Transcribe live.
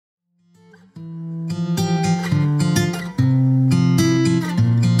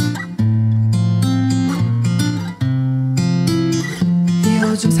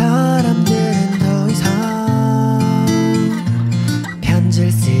요즘 사람들은 더 이상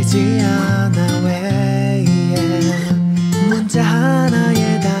편지를 쓰지 않아. 왜 문자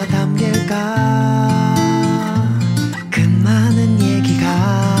하나에 다 담길까 그 많은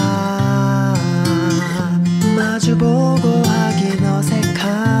얘기가. 마주보고 하긴 어색한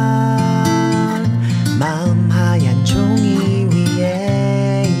마음 하얀 종이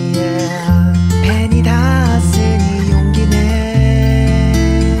위에 펜이 닿았으니 용기 내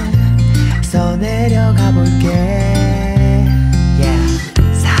써내려가 볼게.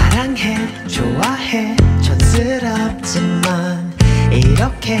 사랑해 좋아해 촌스럽지만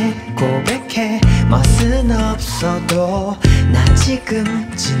이렇게 고백해 멋은 없어도 나 지금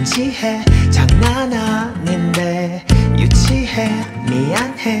진지해. 장난 아닌데 유치해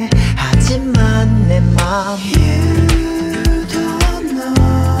미안해 하지만 내 맘 You don't know.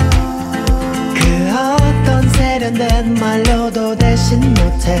 그 어떤 세련된 말로도 대신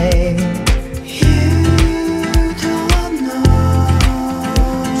못해. You don't know.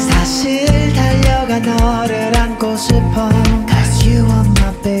 사실 달려가 너를 안고 싶어. Cause you are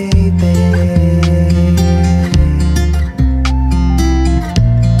my baby.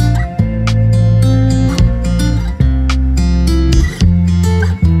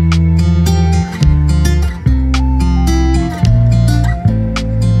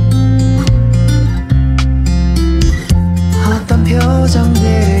 어떤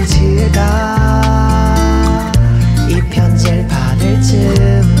표정들을 지을까 이 편지를 받을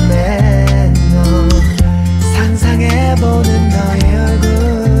즈음에 너 상상해보는 너의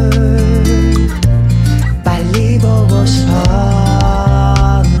얼굴 빨리 보고 싶어.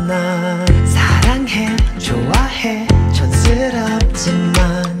 난 사랑해 좋아해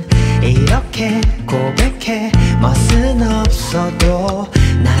촌스럽지만 이렇게 고백해 멋은 없어도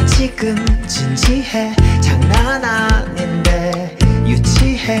나 지금 진지해. 장난 아닌데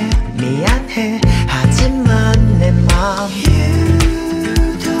유치해 미안해 하지만 내 맘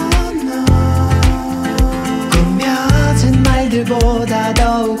You don't know. 꾸며진 말들보다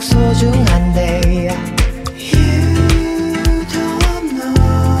더욱 소중한데 You don't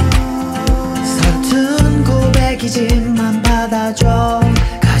know. 서툰 고백이지만 받아줘.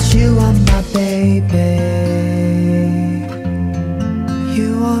 Cause you are my baby. You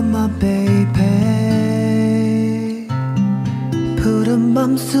are my baby. 푸른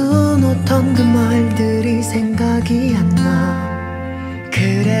밤 수놓던 그 말들이 생각이 안 나.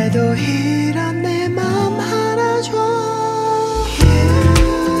 그래도 이런 내 맘 하나 줘.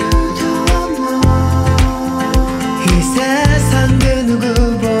 You don't know. 이 세상 그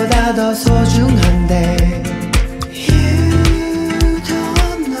누구보다 더 소중한데 You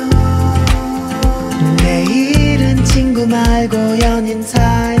don't know. 내일은 친구 말고 연인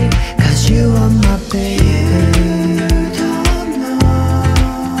사이. Cause you are my baby.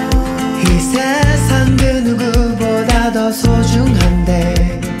 이 세상 그 누구보다 더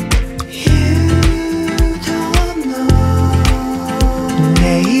소중한데 You don't know.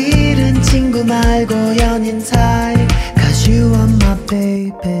 내일은 친구 말고 연인 사이. Cause you are my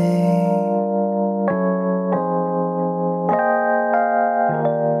baby.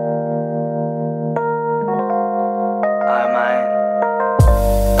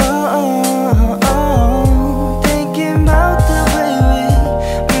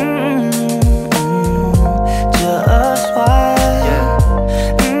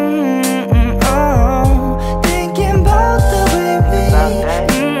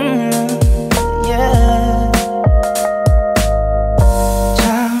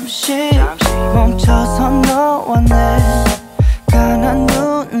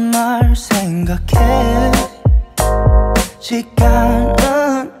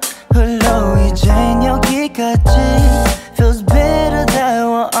 시간은 흘러 이젠 여기까지. Feels better that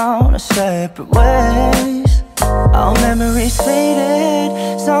we're on a separate ways. Our memories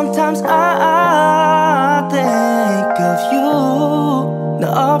faded. Sometimes I think of you.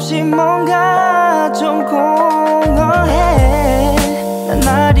 너 없이 뭔가 좀 공허해. 난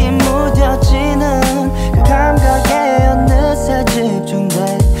날이 무뎌지는 그 감각에 어느새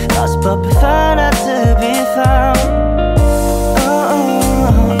집중돼. Lost but prefer not to be found.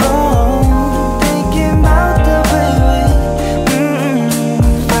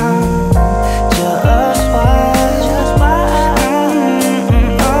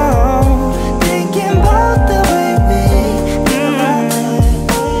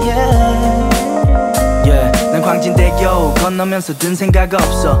 떠나면서 든 생각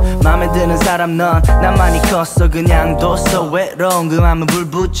없어. 맘에 드는 사람 넌 나만이 컸어. 그냥 뒀어. 외로운 그 맘은 불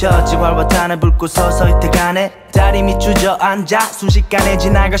붙여 지활화탄을 붉고 서서히 태가네. 다리 밑 주저앉아 순식간에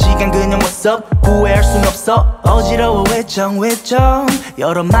지나갈 시간 그냥 what's up. 후회할 순 없어. 어지러워 외정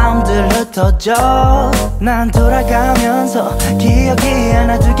여러 마음들 흩어져. 난 돌아가면서 기억이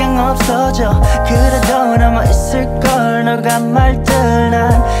하나둘 gang 없어져. 그래도 남아있을걸 너가 말들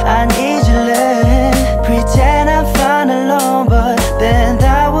난 안 잊을래. Pretend I'm fine alone but then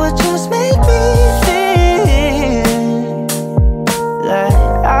that would just make me feel like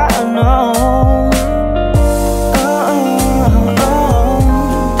I don't know.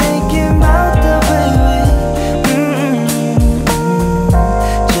 Thinking about the way we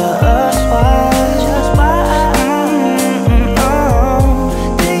just why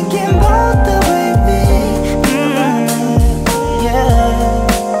thinking about the way we yeah.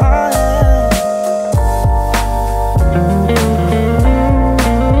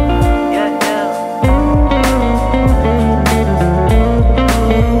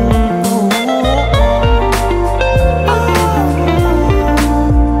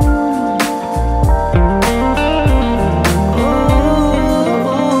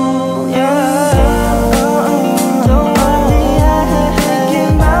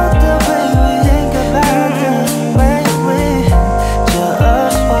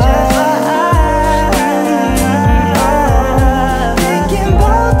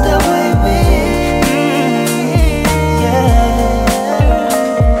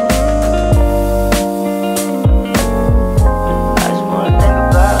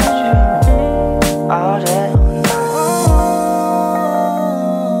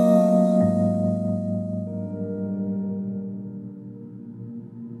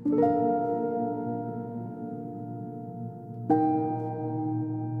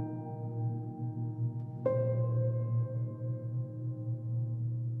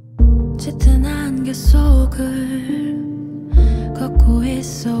 짙은 안개 속을 걷고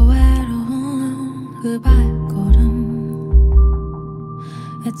있어. 외로운 그 발걸음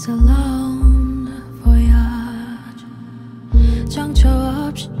It's a long voyage. 정처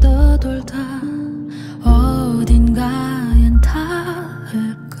없이 떠돌다 어딘가엔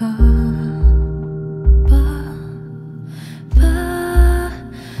닿을까.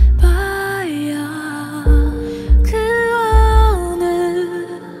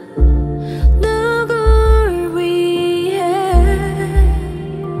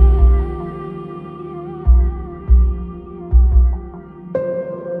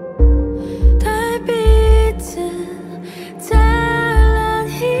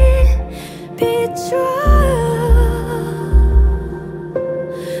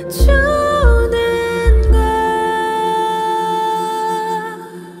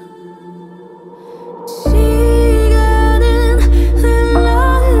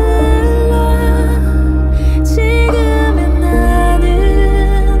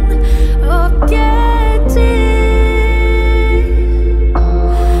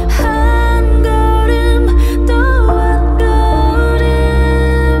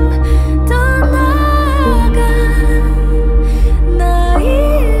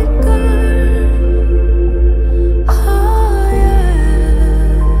 Go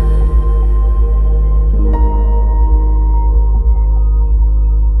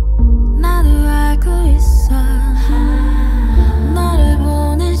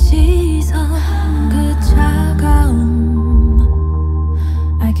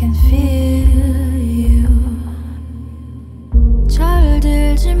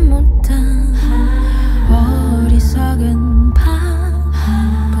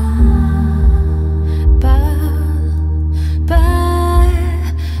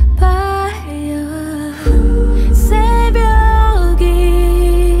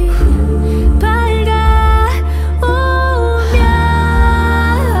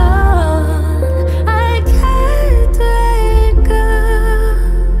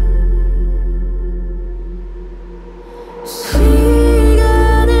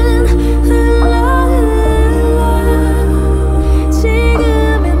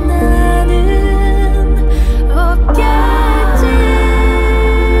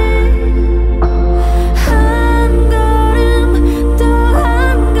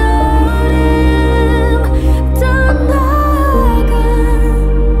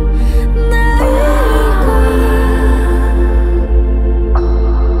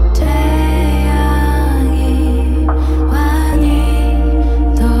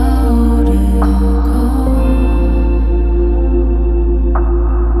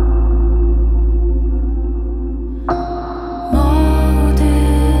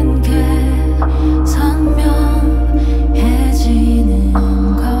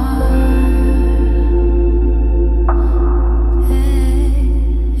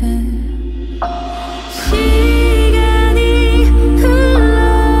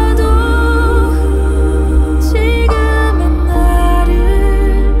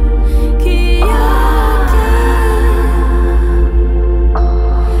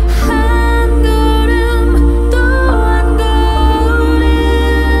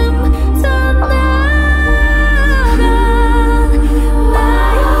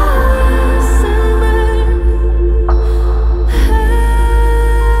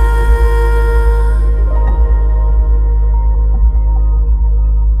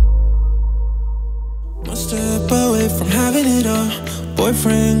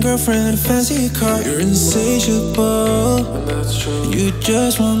fancy car. You're insatiable, and that's true. You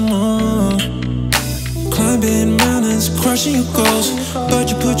just want more. Climbing mountains, crushing your goals, but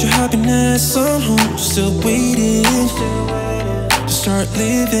you put your happiness on hold. Still waiting to start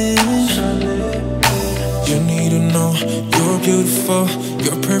living. You need to know you're beautiful,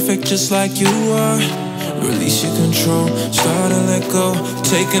 you're perfect just like you are. Release your control, start to let go.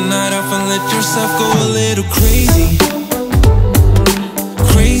 Take a night off and let yourself go a little crazy.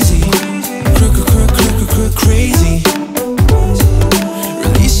 Crazy, crazy.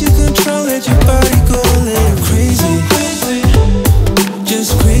 Release your control, let your body go a little crazy.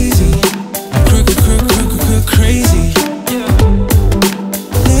 Just crazy, crazy.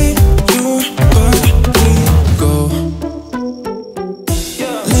 Let your body go.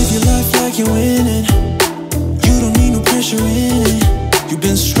 Live your life like you're winning. You don't need no pressure in it. You've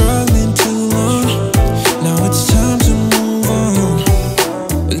been struggling too long. Now it's time to move on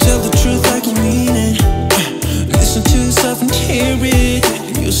and tell the truth like you mean it. Listen to yourself and hear it.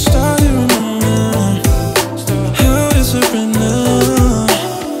 You start to remember how to surrender.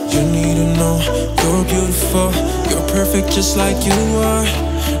 You need to know you're beautiful, you're perfect just like you are.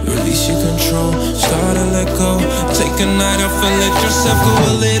 Release your control, start to let go. Take a night off and let yourself go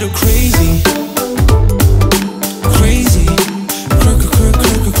a little crazy. Crazy,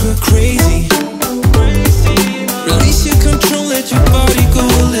 crazy. Release your control, let your body go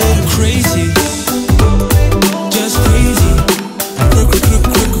a little crazy. Just crazy,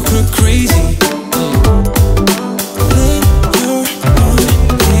 crazy. Let your body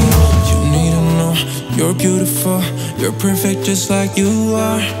be. You need to know you're beautiful, you're perfect just like you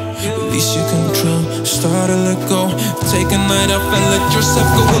are. Release your control, start to let go. Take a night off and let yourself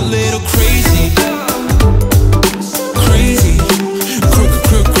go a little crazy. Crazy,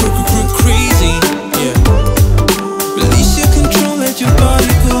 crazy, yeah. Release your control, let your body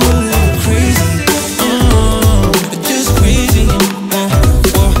go a little crazy. Just crazy,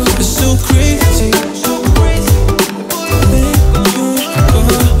 it's so crazy. Let your body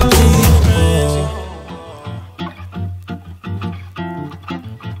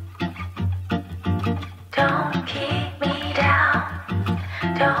Don't keep me down.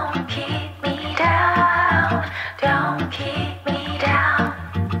 Don't keep me down. Don't keep me down.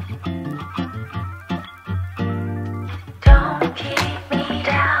 Don't keep me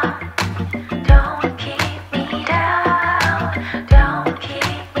down. Don't keep me down. Don't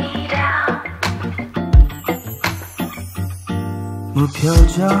keep me down.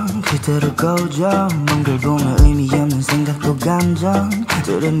 무표정 그대로 고정. 뭔걸 보면 의미 없는 생각도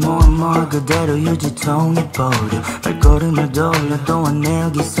감정들은 more 그대로 유지 통해버려. 발걸음을 돌려 또한 내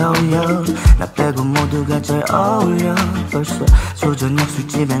여기 서려. 나 빼고 모두가 잘 어울려. 벌써 조저녁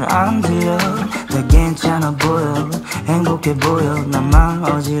술집엔 안 들려. 다 괜찮아 보여, 행복해 보여. 나만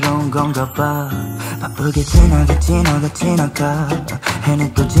어지러운 건가 봐. 바쁘게 지나가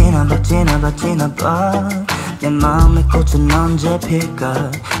해는 또 지나봐. 내 마음의 꽃은 언제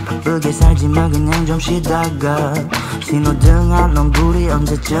필까. 바쁘게 살지만 그냥 좀 쉬다가. 신호등 안 온 불이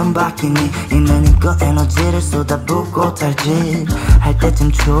언제쯤 바뀌니. 있는 힘껏 에너지를 쏟아붓고 탈진 할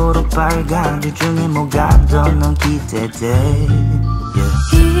때쯤 초록 빨간 둘 중에 뭐가 더 넌 기대돼.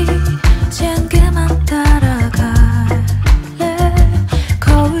 이젠 그만 따라갈래.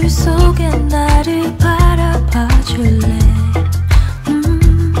 거울 속에 나를 바라봐 줄래.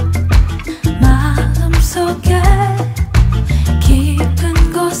 마음속에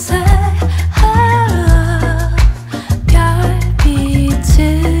깊은 곳에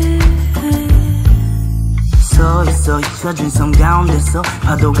별빛을 서있어 잊혀진 섬 가운데서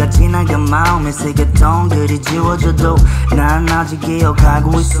파도가 지나간 마음에 새겼던 글이 지워져도 난 아직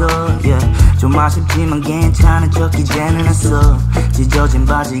기억하고 있어. 좀 아쉽지만 괜찮은 척 이제는 했어. 찢어진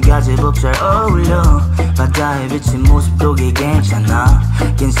바지가 제법 잘 어울려. 바다에 비친 모습도 꽤 괜찮아.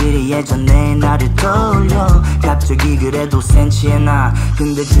 괜시리 예전에 나를 떠올려. 갑자기 그래도 센치해 나.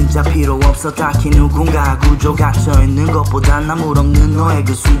 근데 진짜 필요 없어 딱히 누군가 구조 갇혀있는 것보다 나물 없는 너의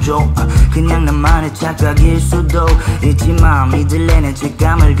그 수조. 그냥 나만의 착각일 수도 있지만 믿을래 내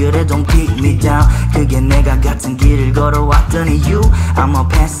직감을. 그래 don't kick me down. 그게 내가 같은 길을 걸어왔던 이유. I'm a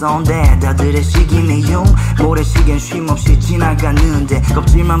pass on that. 다들의 시기내용 모래시계는 쉼없이 지나가는데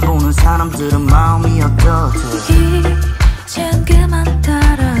껍질만 보는 사람들은 마음이 어떻대. 이젠 그만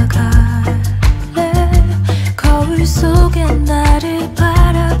따라갈래. 거울 속에 나를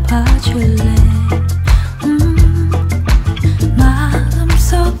바라봐 줄래.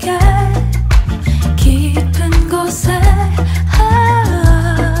 마음속에 깊은 곳에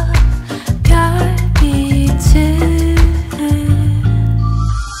별빛을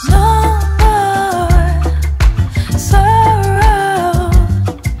No more sorrow.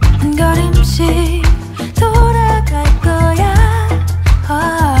 got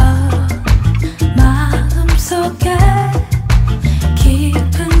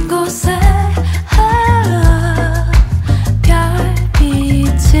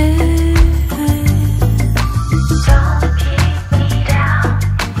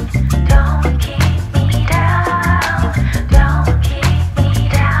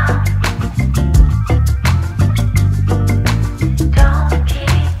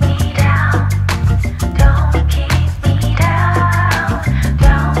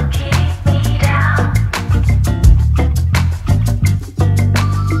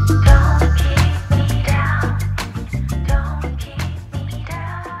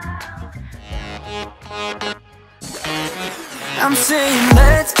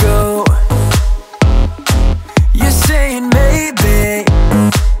let's go. You're saying maybe.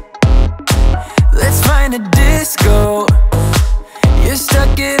 Let's find a disco. You're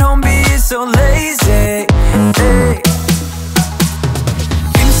stuck at home being so lazy. Hey.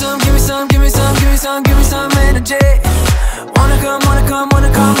 Give me some, give me some, give me some, give me some, give me some energy. Wanna come, wanna come,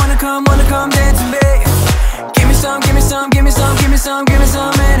 wanna come, wanna come, wanna come dance with me. Give me some, give me some, give me some, give me some, give me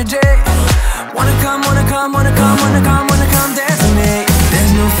some energy. Wanna come, wanna come, wanna come, wanna come, wanna come dance with me.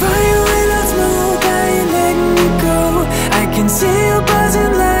 There's no fire without smoke, I ain't letting you go. I can see you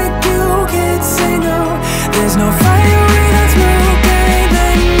buzzing like you can't say no. There's no fire without smoke, I ain't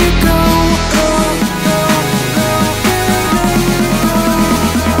letting you go.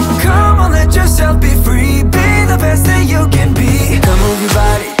 Come on, let yourself be free. Be the best that you can be. Come move your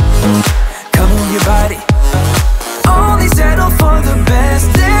body. Come move your body. Only settle for the best.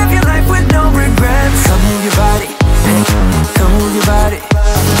 Live your life with no regrets. Come move your body. Hey, come move your body.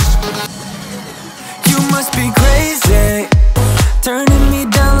 You must be crazy. Turning me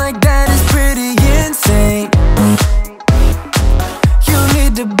down like that is pretty insane. You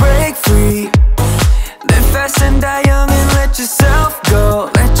need to break free. Live fast and die young and let yourself go.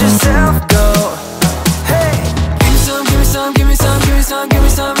 Let yourself go. Hey, give me some, give me some, give me some, give me some, give me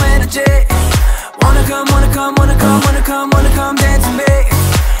some energy. Wanna come, wanna come, wanna come, wanna come, wanna come dance with me.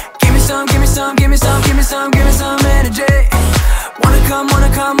 Give me some, give me some, give me some, give me some, give me some energy. Wanna come, wanna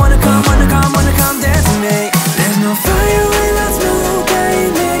come, wanna come, wanna come, wanna come dance with me. There's no fire without smoke, I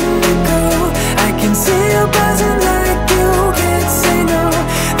ain't letting you go. I can see you buzzing like you can't say no.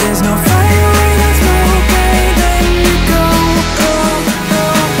 There's no fire without smoke, I ain't letting you go.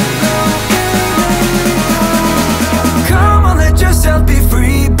 Come on, let yourself be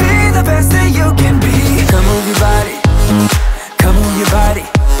free. Be the best that you can be. Come move your body. Come move your body.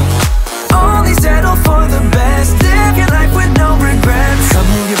 Only settle for the best. Live your life with no regrets. Come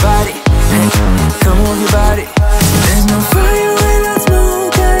move your body. Hey, come move your body. There's no fire without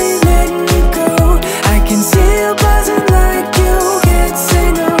smoke, I ain't letting you go. I can see you buzzing like you can't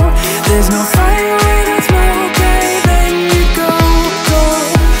say no. There's no fire without smoke, I ain't letting you go.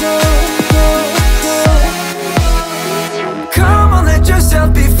 Come on, let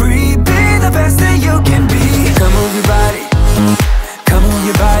yourself be free. Be the best that you can be. Come move your body. Come move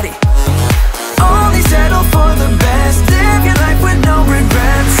your body. Only settle for the best. Live your life with no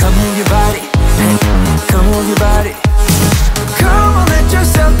regrets. Come move your body. Hey, come move your body. Come on, let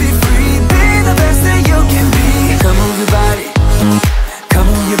yourself be free. Be the best that you can be. Come move your body. Come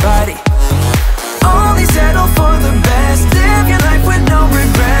move your body. Only settle for the best. Live your life with no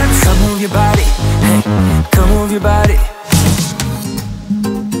regrets. Come move your body. Hey, come move your body.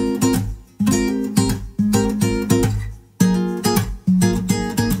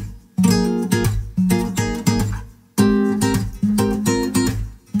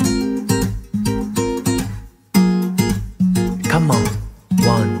 Come on,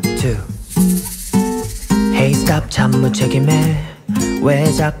 1, 2. Hey stop 참 무책임해.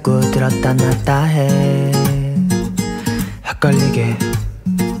 왜 자꾸 들었다 놨다 해. 헷갈리게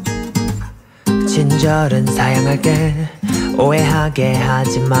친절은 사양할게. 오해하게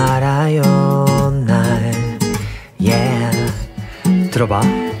하지 말아요 날. Yeah 들어봐.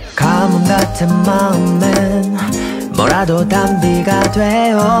 가뭄 같은 마음엔 뭐라도 단비가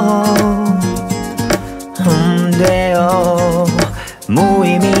돼요. 돼요.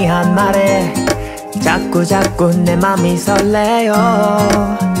 무의미한 말에 자꾸 내 맘이 설레요.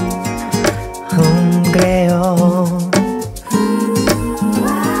 그래요.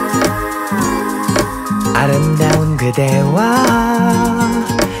 아름다운 그대와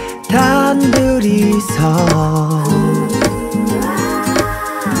단둘이서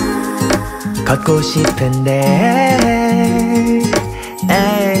걷고 싶은데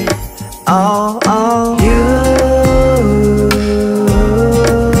에이,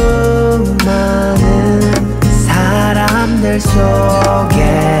 많은 사람들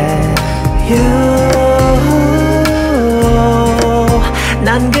속에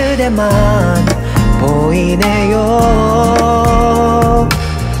난 그대만 보이네요.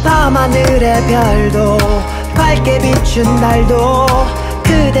 밤하늘의 별도 밝게 비춘 달도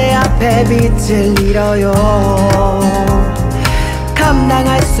그대 앞에 빛을 잃어요.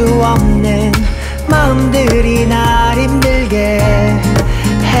 감당할 수 없는 마음들이 날 힘들게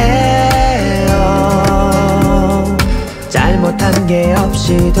해요. 잘못한 게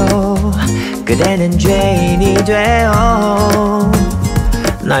없이도 그대는 죄인이 돼요.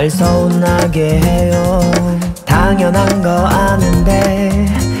 날 서운하게 해요. 당연한 거 아는데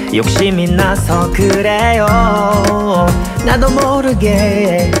욕심이 나서 그래요. 나도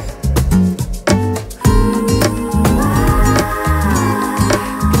모르게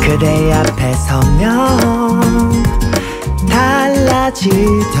그대 앞에 서면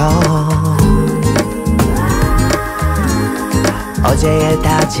달라지던 어제의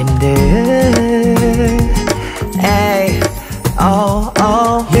다짐들 에이, oh,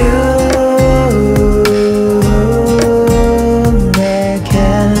 oh. You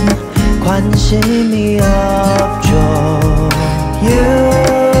내겐 관심이 없죠. You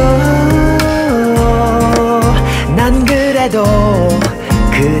난 그래도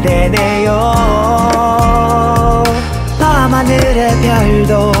그대네요. 밤하늘의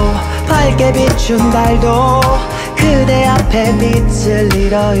별도 밝게 비춘 달도 그대 앞에 빛을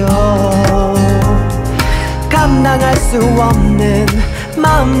잃어요. 감당할 수 없는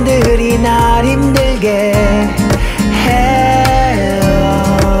마음들이 날 힘들게 해요.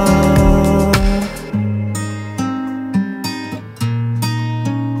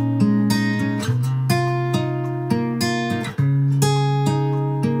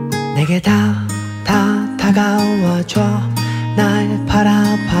 내게 다가와줘. 날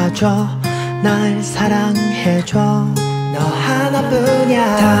바라봐줘. 날 사랑해줘. 너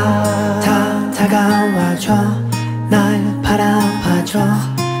하나뿐이야. 다가와줘. 날 바라봐줘.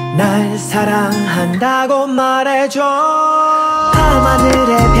 날 사랑한다고 말해줘.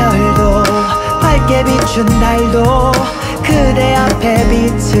 밤하늘의 별도 밝게 비춘 달도 그대 앞에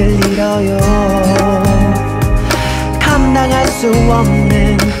빛을 잃어요. 감당할 수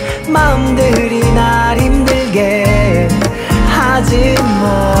없는 마음들이 날 힘들게 하지만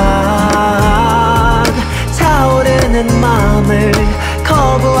차오르는 마음을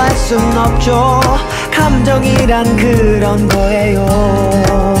거부할 순 없죠. 감정이란 그런 거예요.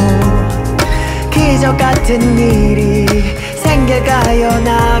 기적 같은 일이 생길까요?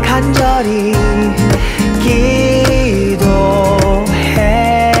 나 간절히 기도해요.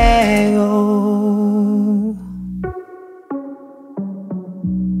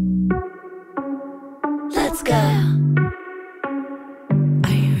 Let's go.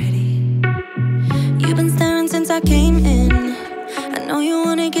 Are you ready? You've been staring since I came in. I know you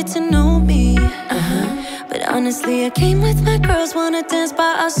wanna get to know me. But honestly, I came with my girls, wanna dance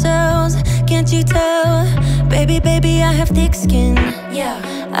by ourselves. Can't you tell? Baby, baby, I have thick skin. Yeah,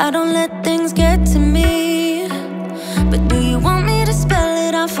 I don't let things get to me. But do you want me to spell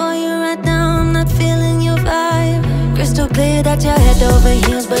it out for you right now? I'm not feeling your vibe. Crystal clear that you're head over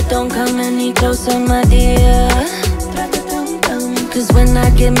heels, but don't come any closer, my dear. Cause when I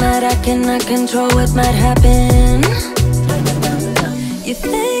get mad, I cannot control what might happen. You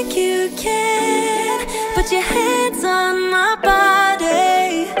think you can put your hands on my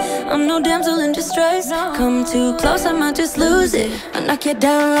body. I'm no damsel in distress. Come too close, I might just lose it. I knock you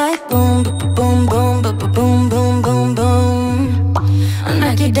down like boom, boom, boom, boom, boom, boom, boom, boom. I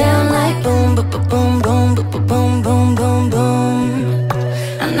knock you down like boom, boom, boom, boom, boom, boom, boom, boom, boom.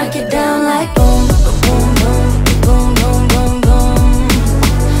 I knock you down like boom, boom, boom, boom, boom, boom, boom.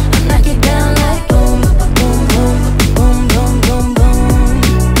 I knock you down like boom, boom, boom, boom, boom, boom, boom.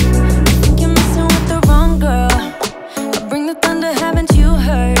 I think you're messing with the wrong girl. I'll bring the thunder, haven't you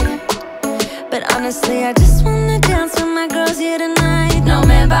heard? But honestly, I just wanna dance with my girls here tonight. No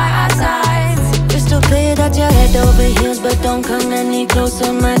man by our sides. Crystal clear that you're head over heels, but don't come any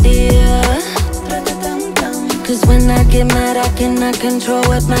closer, my dear. Cause when I get mad, I cannot control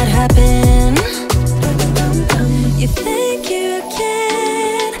what might happen. You think you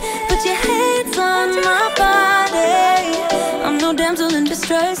can put your hands on my body. I'm no damsel in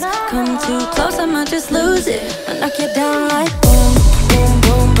distress. Come too close, I might just lose it. I knock you down like boom, boom,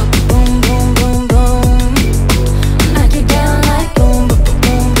 boom, boom, boom, boom, boom. I knock you down like boom,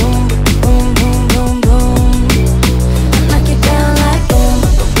 boom, boom, boom, boom, boom, boom. I knock you down like boom,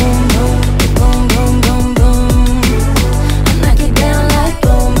 boom, boom, boom, boom, boom, boom. I knock you down like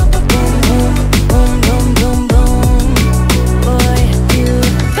boom, boom, boom, boom, boom, boom, boom. Boy, you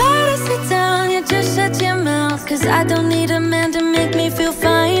better sit down, you just shut your mouth. Cause I don't need a man to make me feel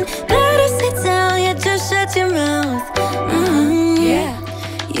fine. Better sit down, you just shut your mouth. Yeah.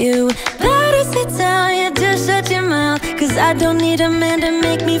 You better sit down, you just shut your mouth. Cause I don't need a man to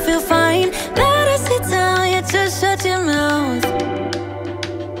make me feel fine. Better sit down, you just shut your mouth.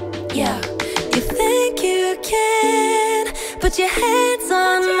 Yeah. You think you can put your hands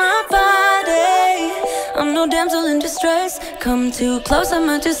on my body. I'm no damsel in distress. Come too close, I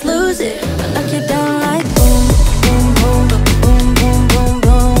might just lose it. I knock you down like boom, boom, boom, boom, boom, boom,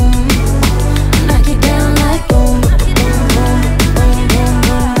 boom. I knock you down like boom, boom, boom, boom, boom,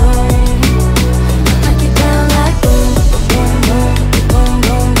 boom, boom. I knock you down like boom, boom, boom, boom,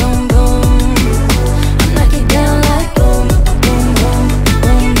 boom, boom, boom. I knock you down like boom, boom, boom, boom,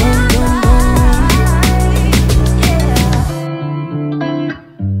 boom, boom, boom. Yeah.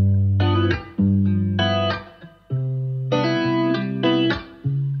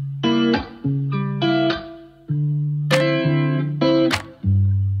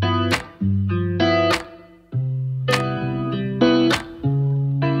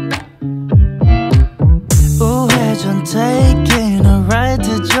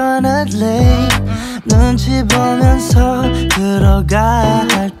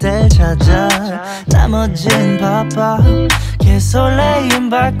 나머진 바빠 개설레임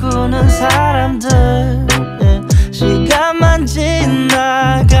바꾸는 사람들 시간만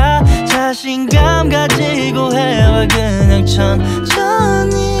지나가 자신감 가지고 해와 그냥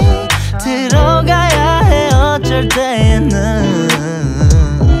천천히 들어가야 해 어쩔 때는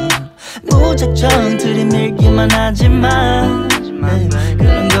무작정 들이밀기만 하지만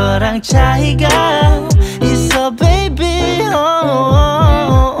그런 거랑 차이가 있어 baby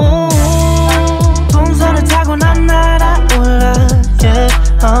동선을 타고 난 날아올라 yeah,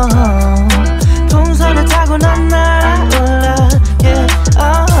 동선을 타고 난 날아올라 yeah,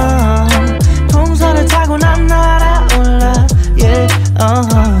 동선을 타고 난 날아올라 yeah,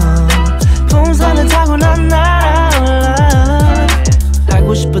 동선을 타고 난 날아올라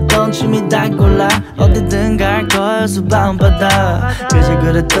하고 싶었던 춤이 다 골라 어디든 갈 거야 수박은 바다 그저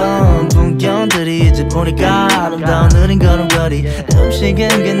그랬던 풍경들이 이제 보니까 아름다운 느린 걸음걸이 음식은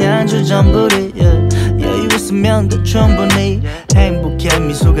그냥 주전부리 여유 있으면 더 충분히 행복해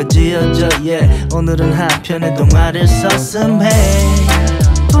미소가 지어져 yeah. 오늘은 한편의 동화를 썼음해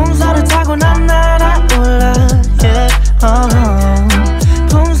풍선을 타고 난 날아올라 yeah.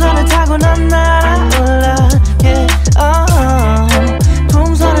 풍선을 타고 난 날아올라 yeah.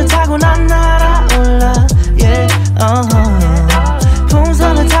 풍선을 타고 난 날아올라 yeah.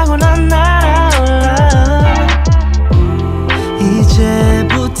 풍선을 타고 난 날아올라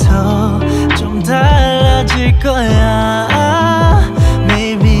이제부터 좀 달라질 거야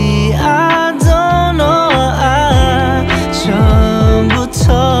Maybe I don't know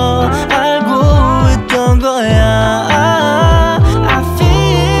처음부터 알고 있던 거야 I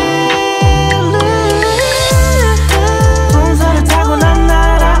feel it 풍선을 타고 난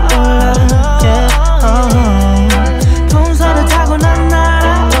날아올라 yeah. 풍선을 타고 난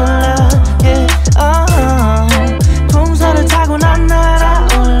날아올라 yeah. 풍선을 타고 난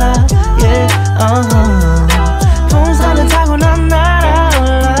날아올라 yeah. 풍선을 타고 난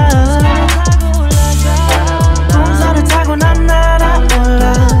날아올라 풍선을 타고 난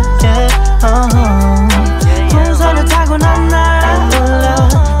날아올라 yeah. 풍선을 타고 난 날아올라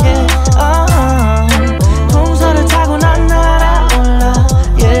yeah. 풍선을 타고 난 날아올라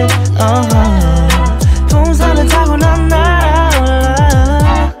yeah. 풍선을 타고 난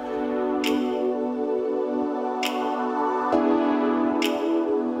날아올라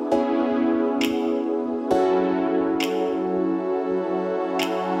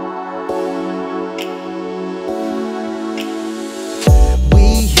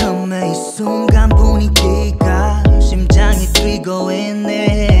위험해 이 순간 분위기가 심장이 뛰고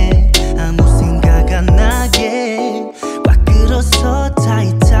있네 아무 생각 안 나게 꽉 끌어서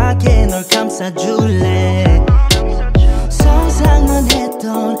타이트하게 널 감싸줄래 상상만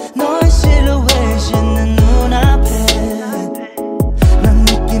했던 너의 실루엣이 내 눈앞에 난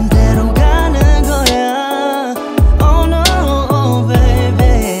느낌대로 가는 거야 Oh no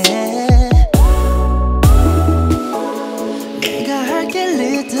baby 내가 할게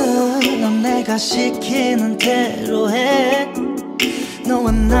리드 넌 내가 시키는 대로 해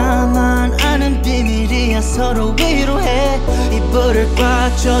너와 나만 아는 비밀이야 서로 위로해 이불을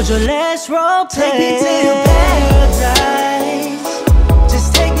꽉 져줘 Let's roleplay Take me to your paradise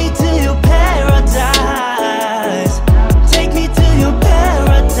Just take me to your paradise Take me to your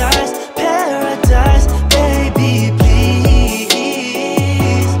paradise Paradise baby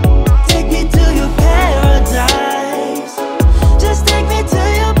please Take me to your paradise Just take me to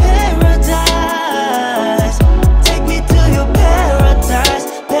your paradise Take me to your paradise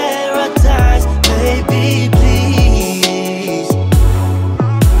Paradise baby please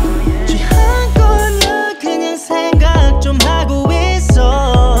취한 걸로 그냥 생각 좀 하고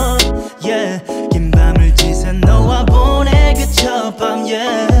있어 yeah. 긴 밤을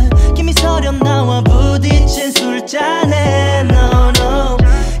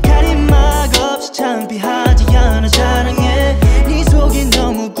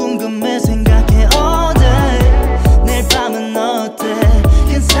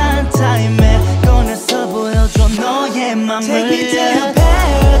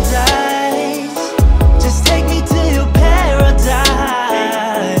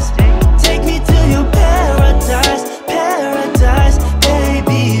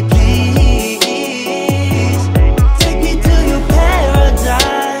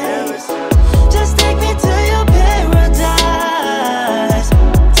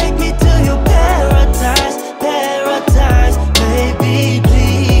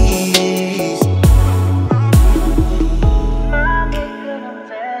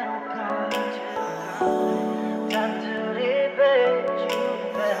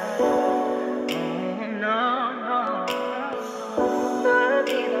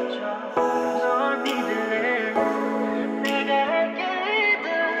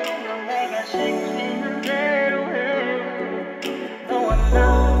시키는 대로 해. 너와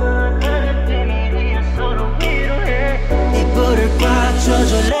나만 하는 비밀이야 서로 위로해. 이 불을 꽉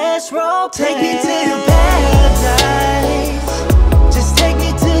켜줘 let's roll. Take me to your paradise. Just take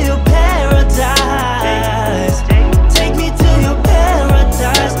me to your paradise. Take me to your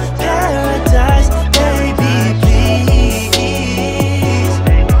paradise, paradise, baby, please.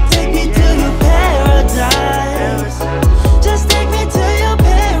 Take me to your paradise. Just take me to your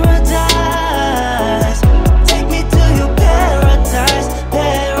paradise. Take me to your paradise,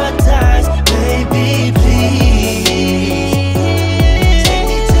 paradise, baby, please. Take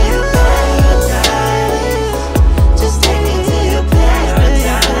me to your paradise. Just take me to your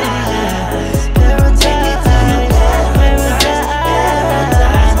paradise. Take me to your paradise,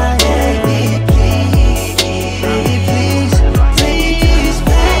 paradise, baby, please. Baby, please, please,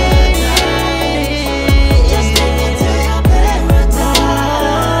 paradise. Just take me to your paradise.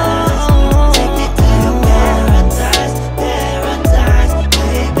 Take me to your paradise, paradise,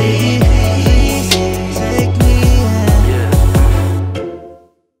 baby, please. Take me,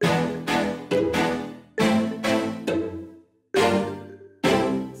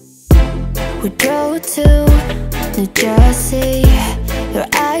 We drove to New Jersey. Your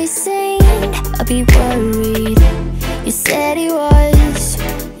eyes saying I'll be worried. You said it was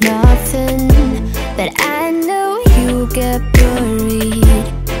nothing, but I know you get buried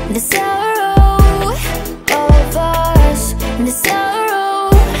in the sorrow of us, in the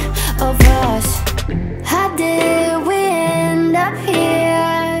sorrow of us. How did we end up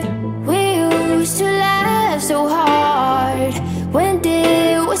here? We used to laugh so hard. When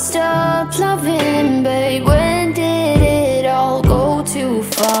did we stop loving, babe? When did it all go too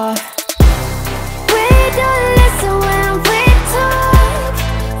far? We don't listen when we talk.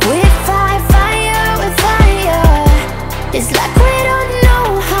 We fight fire with fire. It's like we don't know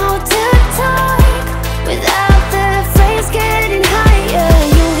how to talk without the flames getting higher.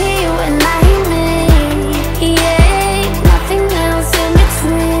 You hear when I hear me, yeah, nothing else in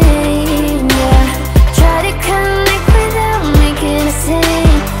between, yeah. Try to connect without making a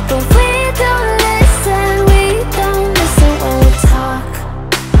scene, but we don't listen when we talk.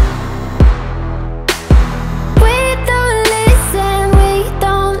 We don't listen when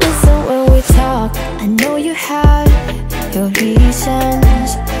we talk. I know you have your reasons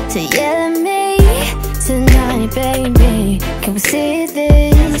to yell at me tonight, baby. Can we see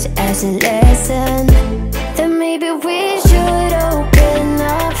this as a lesson? Then maybe we should open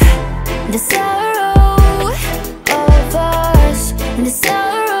up the sorrow of us, the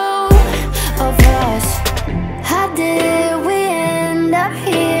sorrow of us. How did we end up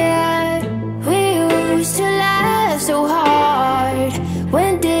here? We used to laugh so hard.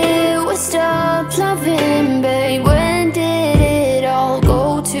 When did we stop loving, babe? When did it all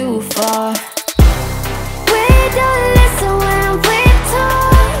go too far? We don't listen when we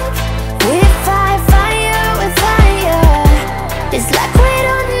talk. We fight fire with fire. It's like we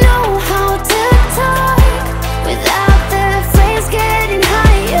don't know how to talk without the flames getting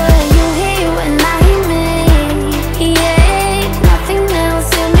higher. You hear when I hear me, yeah, nothing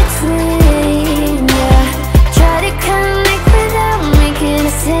else in between, yeah. Try to connect without making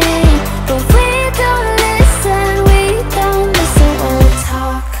a scene, but we don't listen when we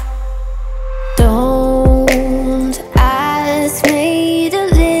talk. Don't ask me to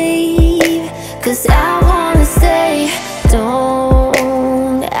leave, 'cause I wanna stay.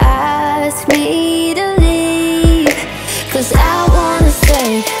 Don't ask me to leave, 'cause I wanna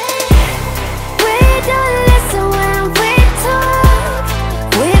stay. We don't listen when we talk.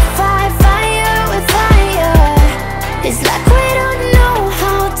 We fight fire with fire. It's like we don't know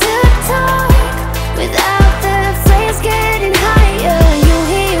how to talk without the flames getting higher. You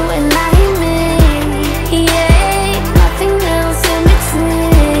hear when I hear me, yeah, nothing else in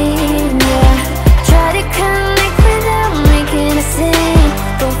between, yeah. Try to connect without making a scene,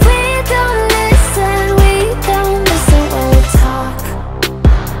 but we don't listen when we talk.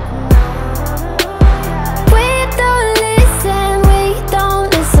 We don't listen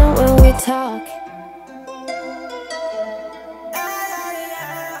when we talk.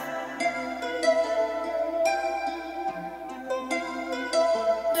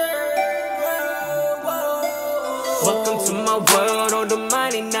 Welcome to my world.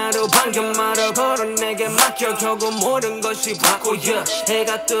 오랜만이 나로 반겨 말을 걸어 내게 맡겨. 결국 모든 것이 바꿔.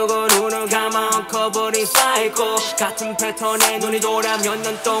 해가 뜨고 눈을 감아 엉켜버린 사이코. 같은 패턴에 눈이 돌아 몇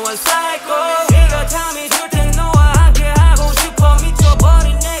년 동안 쌓이고. 네가 잠이 들 땐 너와 함께 하고 싶어.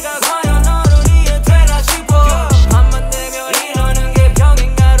 미쳐버린 내가 과연 너를 이해되나 싶어. 밤만 되면 이러는 게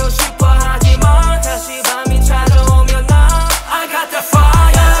병인가로 싶어. 하지만 다시 밤이 찾아오면 나 I got that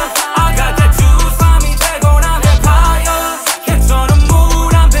fire, I got that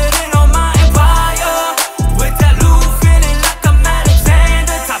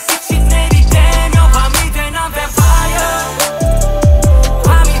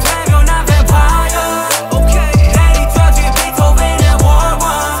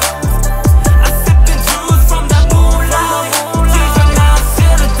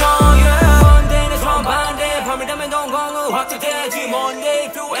day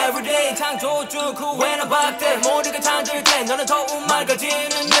through every day 창조 중 그 후회는 박대 모두가 잠들 때 너는 더욱 맑아지는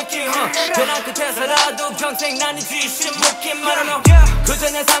느낌 변한 끝에 살아도 평생 난 이 쥐심 묻기만 하며 그저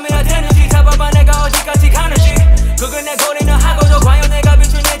내 삶이라 되는지 잡아봐 내가 어디까지 가는지 그건 내 고리는 하고도 과연 내가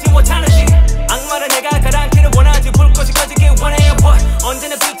빛을 내지 못하는지 악마를 내가 가라앉기를 원하지 불꽃이 꺼지길 원해요 but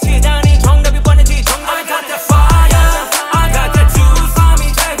언제나 빛이 나니 정답이 뻔했지 정답이 got that fire I got that juice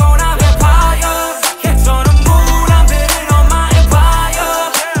밤이 되고 난 vampire 개처럼 물안 베린 on my empire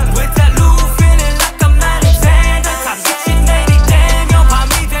with that loop feeling like I'm Alexander 다 빛이 내리대며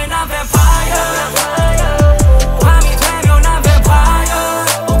밤이 돼 난 vampire 밤이 되면 난 vampire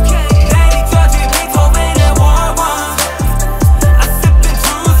내리쳐진 베토벤의 War One I sip the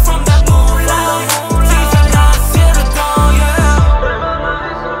juice from that moonlight 지쳐 나 새로 떠 yeah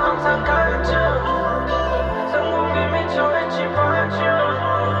항상 가르쳐 성공에 미쳐 외치 버텨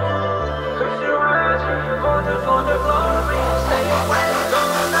Cause you're ready for the glory Stay away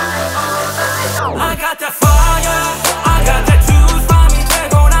all night I got that fire I got that juice 밤이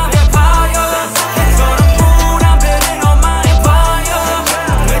되고 난 vampire 개처럼 물안 베린 on my empire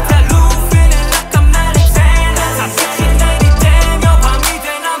with that loop feeling like I'm Alexander 다 빛이 내리대며 밤이 돼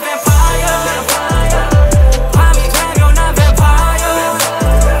난 vampire 밤이 되면 난 vampire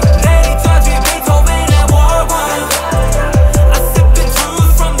내리쳐진 베토벤의 War One I sip the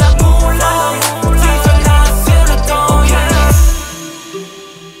juice from that moonlight 지쳐 나 새로 떠 yeah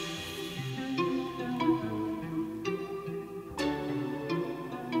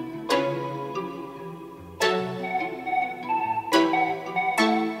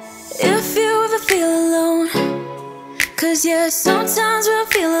If you ever feel alone, cause yeah, sometimes we'll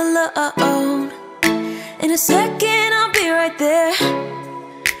feel alone. In a second, I'll be right there.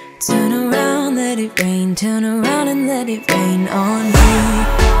 Turn around, let it rain. Turn around and let it rain on me.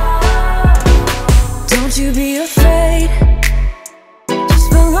 Don't you be afraid.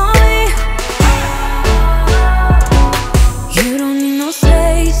 Just follow me. You don't need no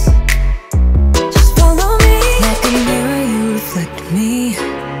space. Just follow me. Like a mirror, you reflect me.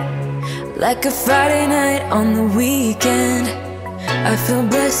 Like a Friday night on the weekend, I feel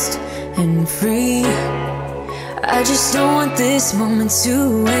blessed and free. I just don't want this moment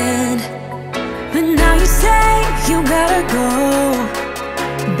to end. But now you say you gotta go.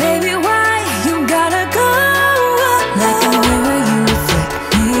 Baby, why you gotta go? Like a mirror, you reflect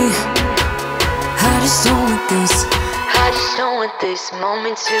me. I just don't want this. I just don't want this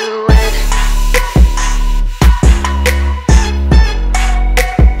moment to end.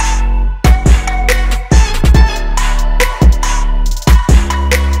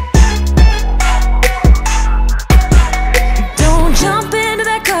 Don't jump into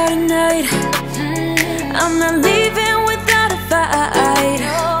that car tonight. I'm not leaving without a fight.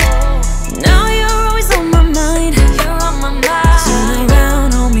 Now you're always on my mind. Turn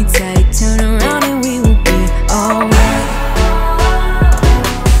around, hold me tight. Turn around and we will be alright.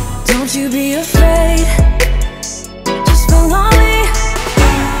 Don't you be afraid. Just follow me.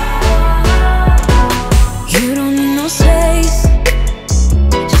 You don't need no space.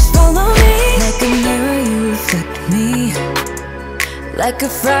 Just follow me. Like a mirror, you reflect me. Like a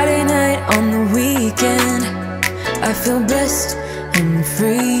Friday night on the weekend, I feel blessed and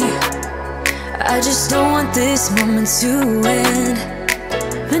free. I just don't want this moment to end.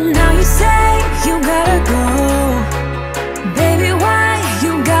 But now you say you gotta go. Baby, why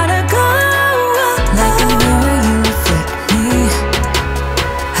you gotta go? Like a mirror, you reflect me.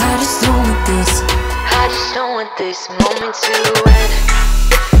 I just don't want this. I just don't want this moment to end.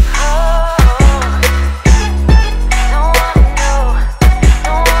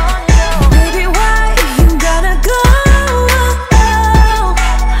 Baby, why you gotta go?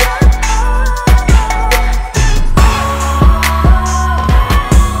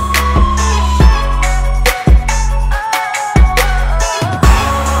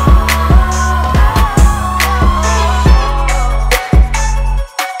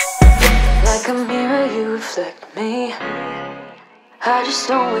 Like a mirror, you reflect me. I just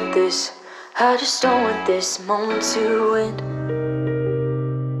don't want this. I just don't want this moment to end.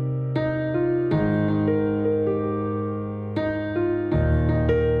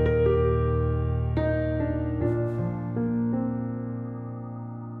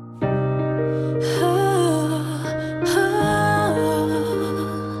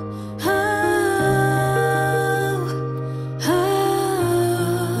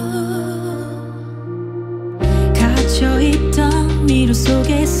 갇혀있던 미로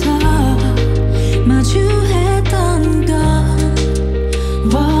속에서 마주했던 것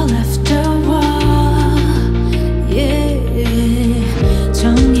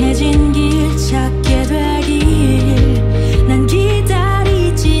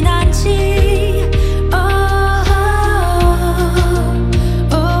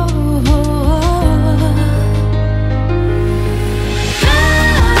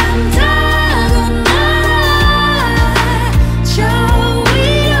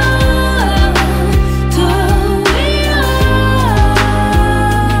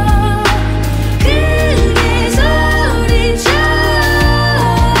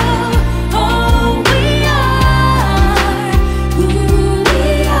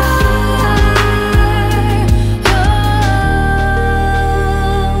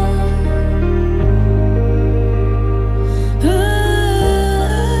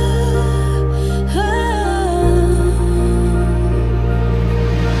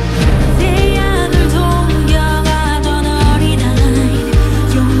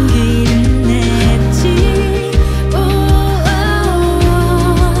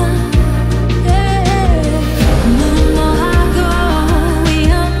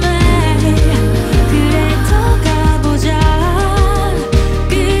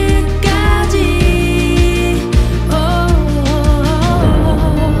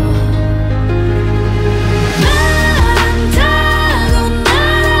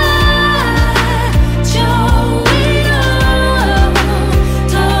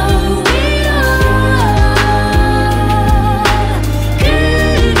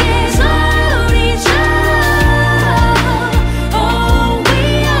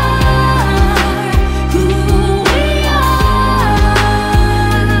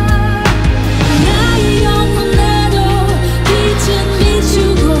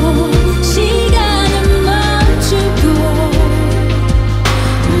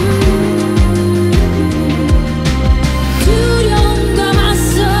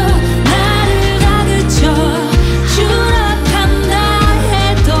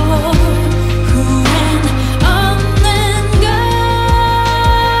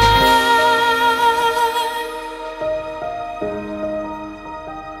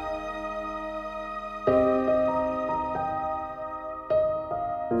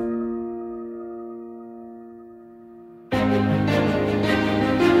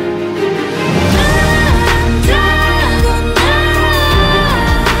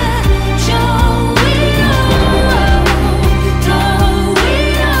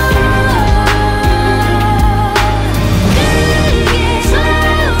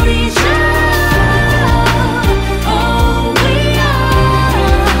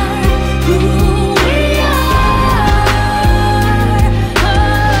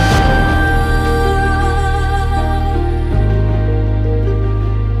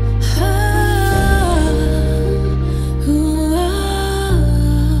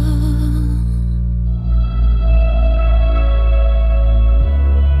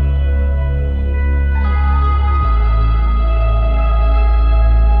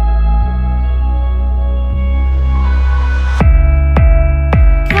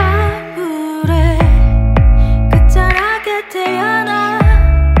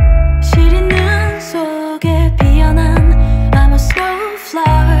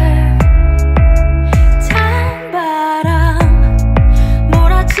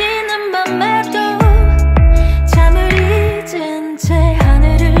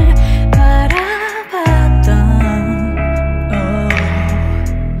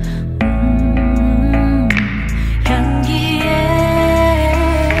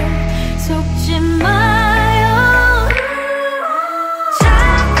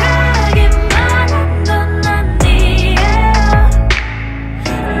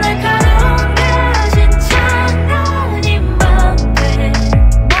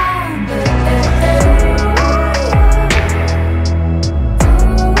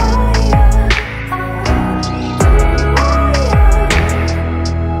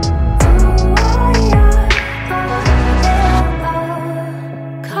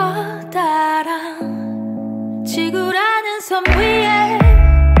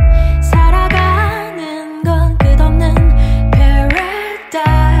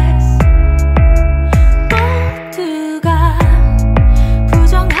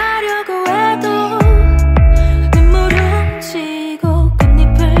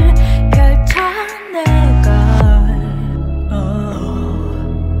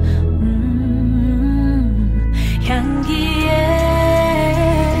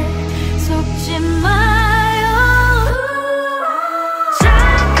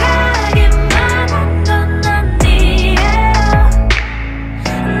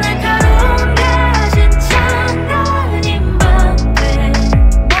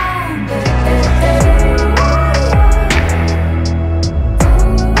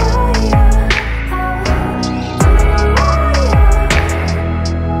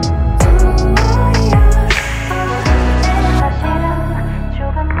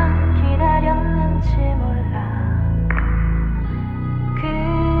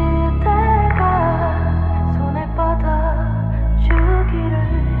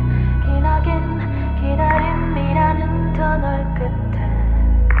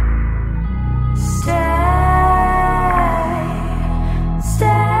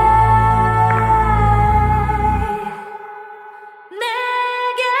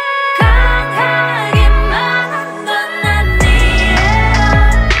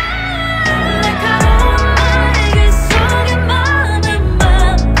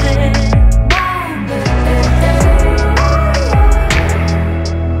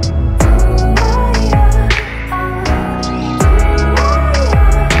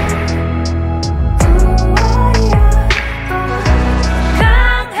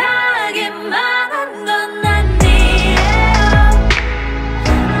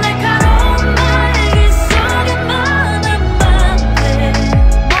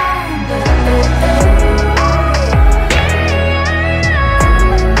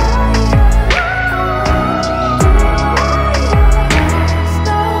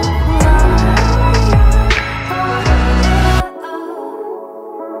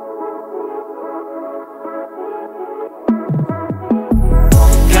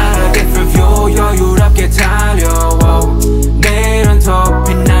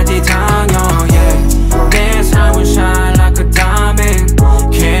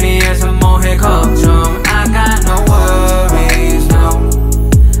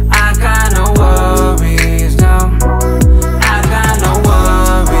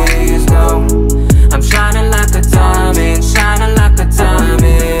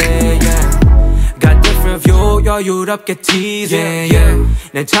여유롭게 tease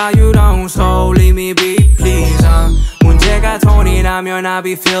내 자유로운 soul leave me be please 문제가 돈이라면 I'll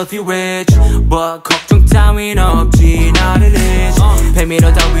be filthy rich But 걱정 따윈 없지 not it is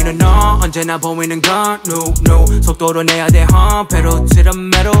배밀어 따위는 너 언제나 보이는 건 no 속도로 내야 돼 pedal to the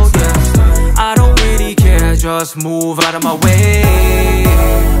metal yeah I don't really care just move out of my way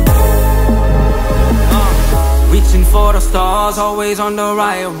Reaching for the stars, always on the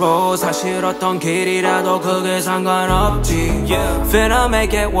right road 사실 어떤 길이라도 그게 상관없지 Finna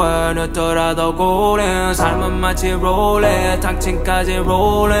make it work 늦더라도 고른 삶은 마치 롤렛 당층까지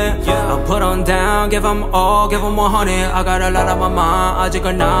rolling I put on down, give them all, give them 100 I got a lot on my mind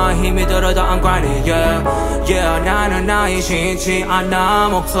아직은 나 힘이 들어도 I'm grinding yeah 나는 나이 싫지 않아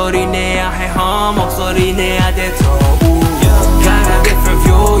목소리 내야 해 목소리 내야 돼 더 Got a different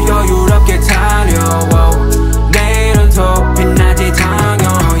view 여유롭게 달려 내일은 더 빛나지 당연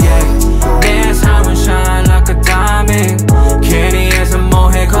yeah. 내 삶은 shine like a diamond 괜히 해서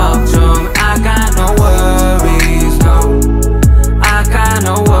뭐해 걱정 I got no worries no I got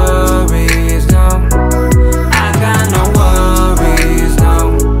no worries no I got no worries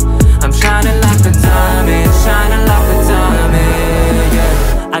no I'm shining like a diamond shining like a diamond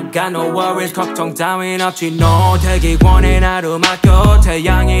yeah. I got no worries 걱정 따윈 없지 no 대기권에 나를 맡겨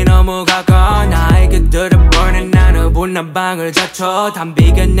태양이 너무 가까워 나의 그들은 burning 나는 분한 방을 자쳐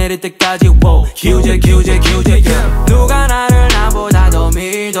담비가 내릴 때까지 wow. 규제 yeah. 누가 나를 나보다 더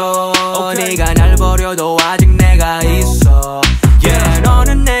믿어 네가 날 버려도 아직 내가 있어 yeah.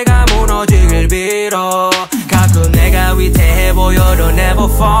 너는 내가 무너지길 빌어 가끔 내가 위태해 보여도 never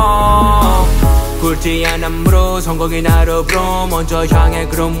fall 굵지 않은 무릎 성공이 나를 부름 먼저 향해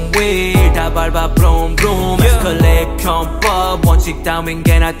구름 위 다 밟아 브룸 브룸 에스컬레이트 편법 원칙 따윈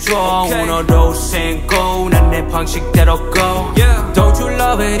개나 줘 오늘도 신고 난 내 방식대로 go Don't you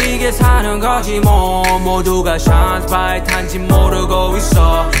love it 이게 사는 거지 뭐 모두가 shine bright한지 모르고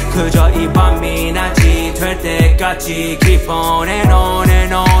있어 그저 이 밤이 낮이 될 때까지 keep on and on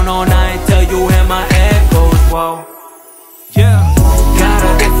and on all night till you hear my echoes whoa yeah Got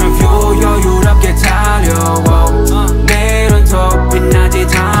a different view 여유롭게 달려 내일은 더 빛나지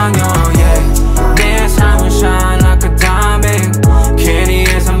당연 yeah. 내 삶은 shine like a diamond 괜히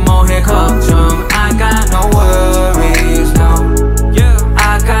해서 뭐해 걱정 I got no worries no yeah.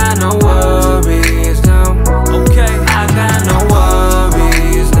 I got no worries no okay. I got no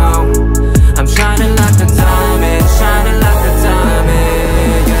worries no I'm shining like a diamond shining like a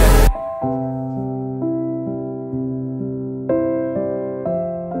diamond yeah.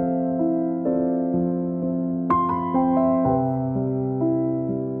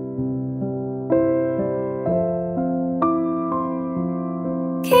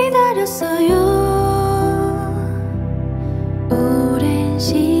 기다렸어요 오랜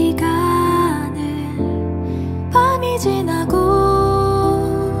시간을 밤이 지나고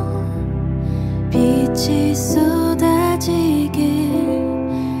빛이 쏟아지길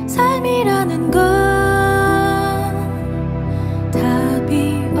삶이라는 건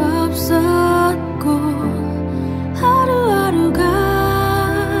답이 없었고 하루하루가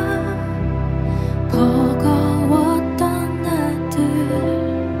버거웠던 날들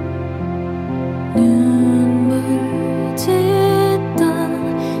눈물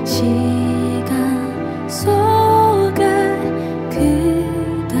짓던 시간 속에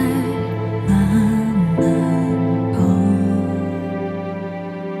그댈 만난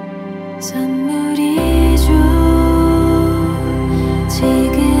선물이죠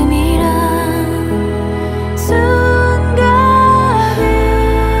지금이란 순간에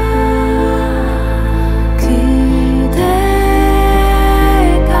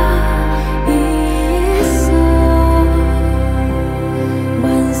그대가 있어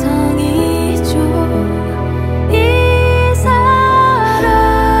완성이죠 이 사랑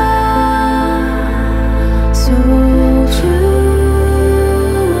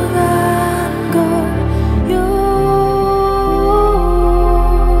소중한 걸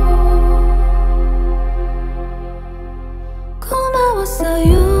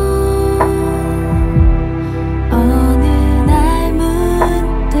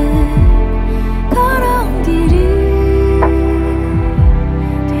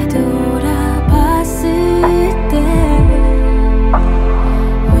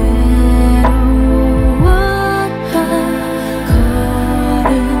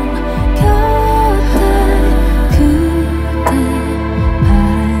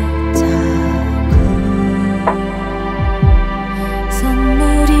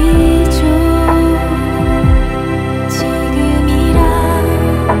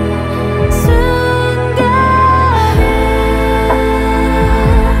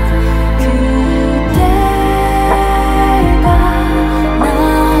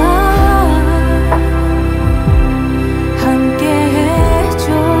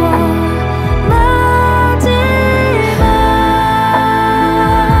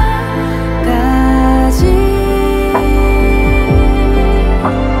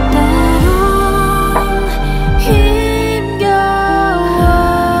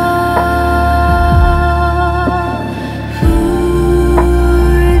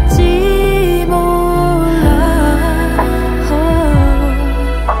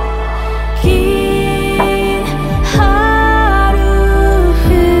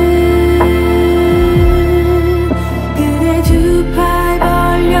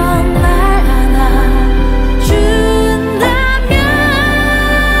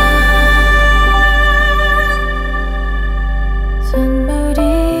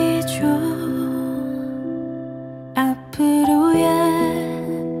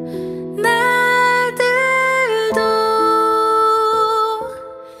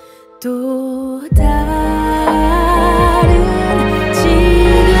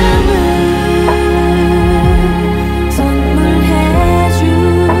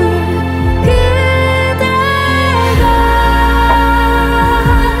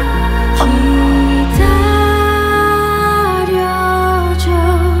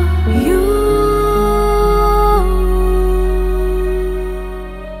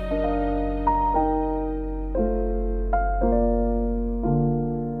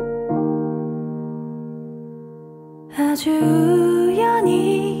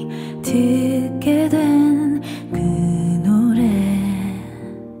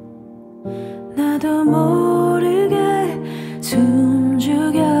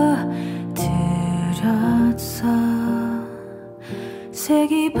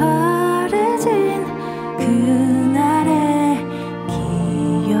색이 바래진 그날의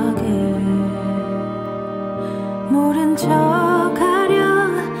기억을 모른 척하려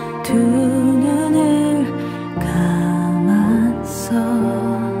두 눈을 감았어.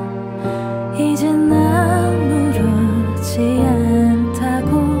 이젠 아무렇지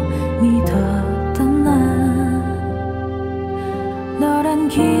않다고 믿었던 난 너란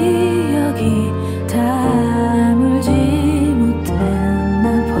기억이 다물지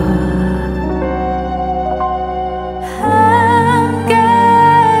못했나 봐. 함께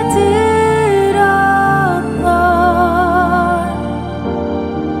들었던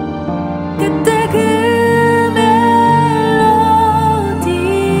그때 그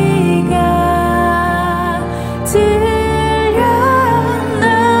멜로디가 들려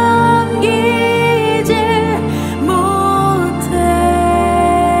남기지 못해.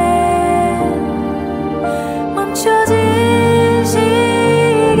 멈춰진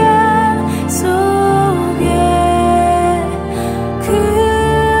시간 속에 그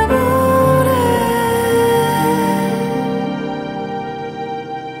노래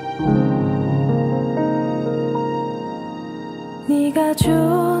네가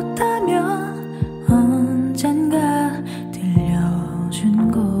좋다면 언젠가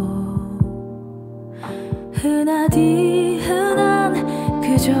들려준 곡 흔하디 흔한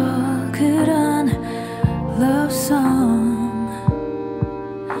그저 그런 love song.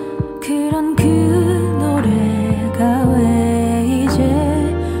 그런 그 노래가 왜 이제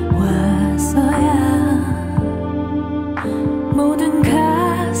와서야 모든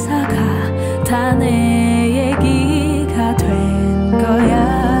가사가 다 내 얘기가 된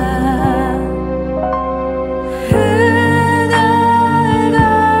거야.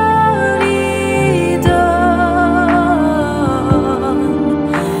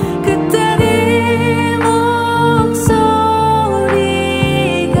 흥얼거리던 그때 네 목소리가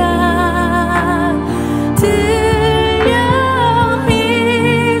들려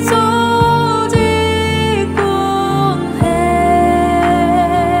미소 짓곤 해.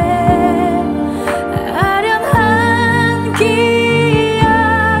 아련한 기억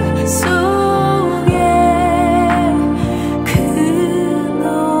속에 그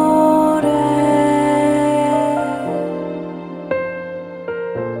노래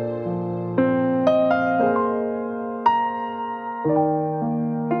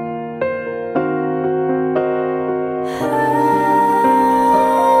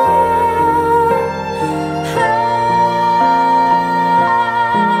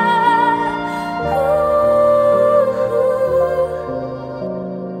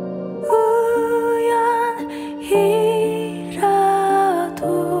우연이라도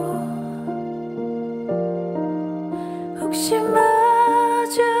혹시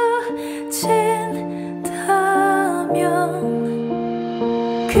마주친다면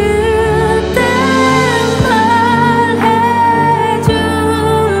그때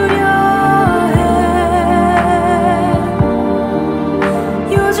말해주려 해.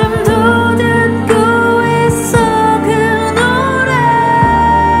 요즘도 듣고 있어 그 노래.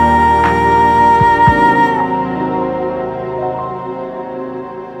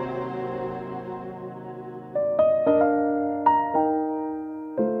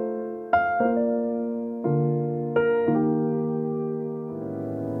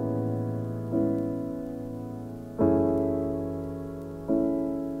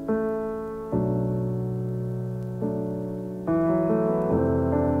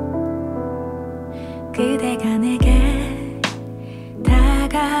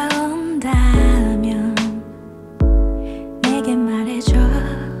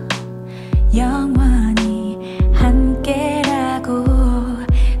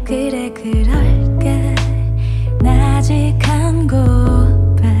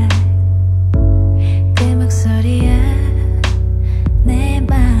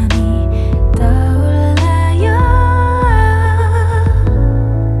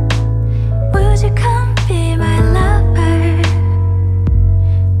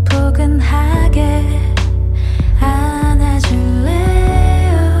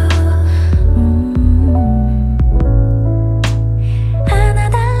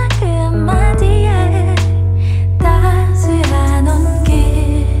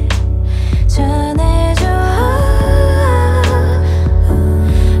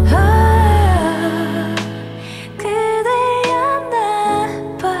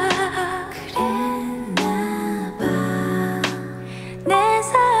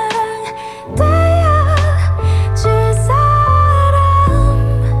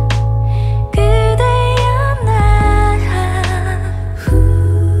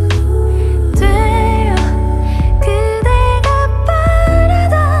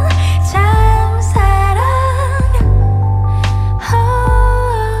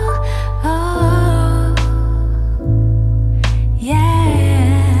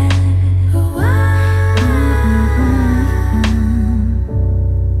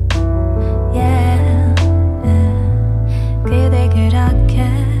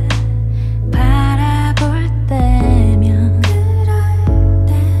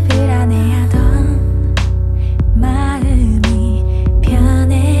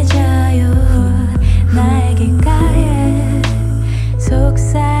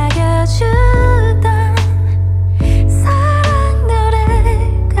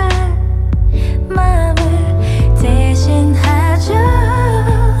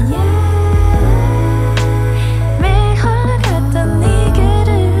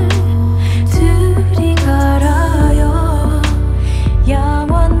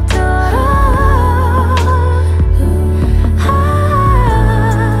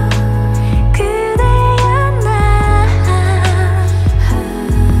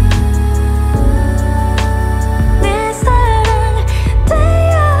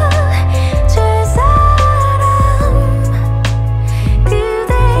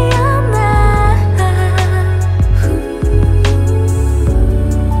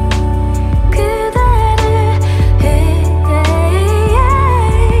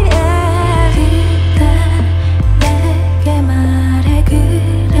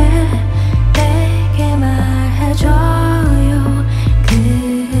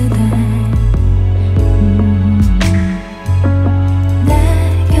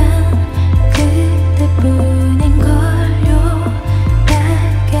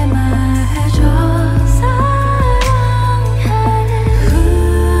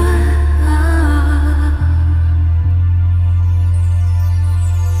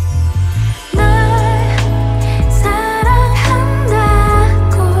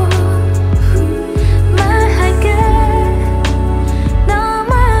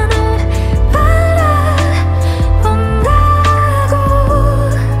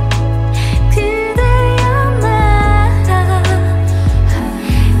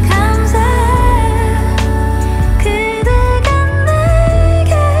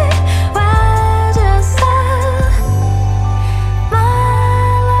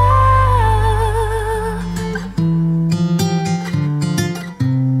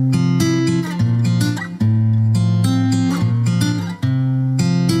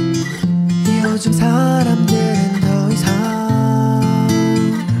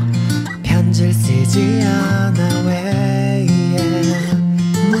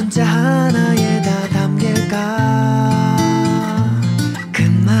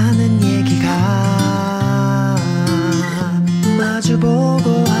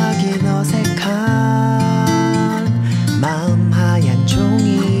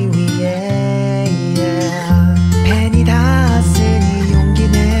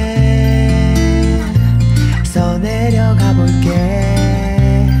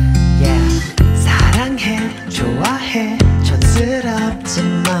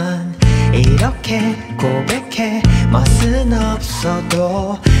 없지만 이렇게 고백해 멋은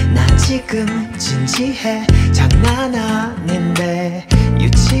없어도 난 지금 진지해 장난 아닌데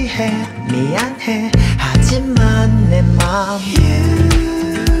유치해 미안해 하지만 내 맘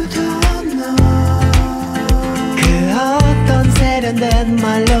You don't know 그 어떤 세련된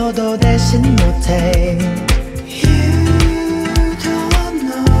말로도 대신 못해 You don't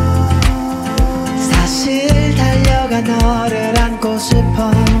know 사실 달려가 너를 안고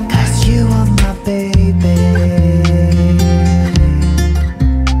싶어 Cause you are my baby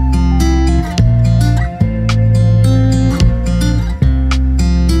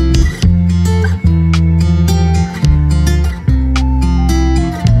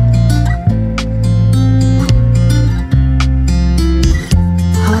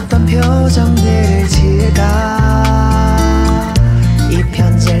어떤 표정들을 지을까 이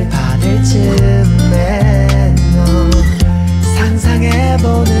편지를 받을 즈음에 너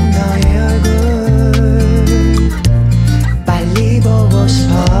상상해보는 너의 얼굴 빨리 보고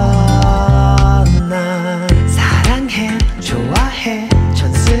싶어 난 사랑해 좋아해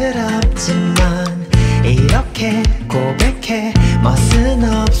촌스럽지만 이렇게 고백해 멋은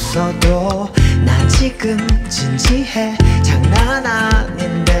없어도 난 지금 진지해 장난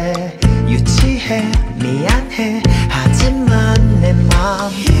아닌데 유치해 미안해 하지만 내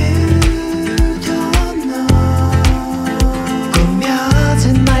맘 You don't know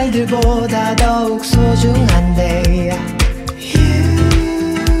꾸며진 말들보다 더욱 소중한데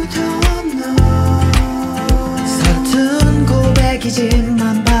You don't know 서툰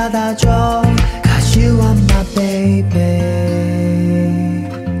고백이지만 받아줘 Cause you are my baby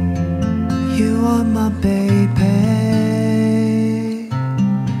You are my baby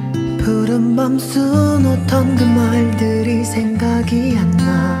푸른 밤 수놓던 그 말들이 생각이 안 나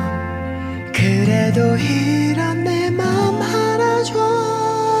그래도 이런 내 맘 하나 줘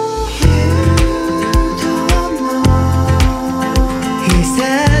You don't know 이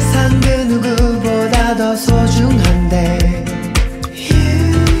세상 그 누구보다 더 소중한데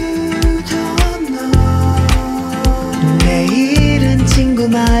You don't know 내일은 친구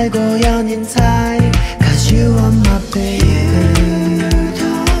말고 연인 사이 Cause you are my baby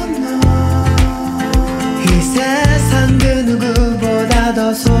이 세상 그 누구보다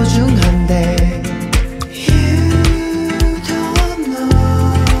더 소중한데 You don't know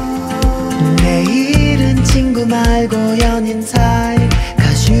내일은 친구 말고 연인 사이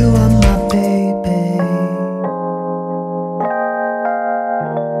Cause you are my baby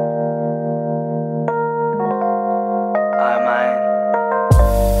I'm mine.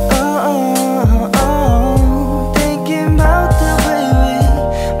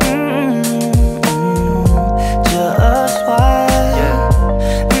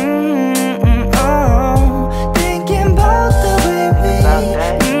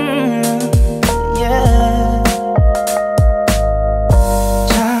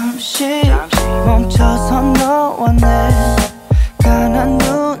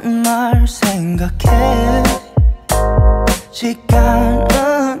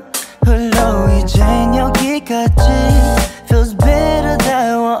 시간은 흘러 이젠 여기까지 Feels better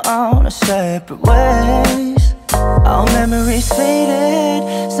that we're on a separate ways Our memories faded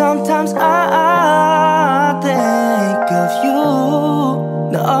Sometimes I think of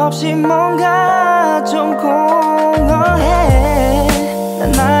you 너 없이 뭔가 좀 공허해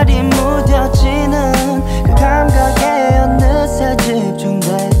난 날이 무뎌지는 그 감각에 어느새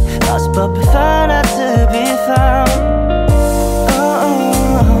집중돼 Lost but prefer not to be found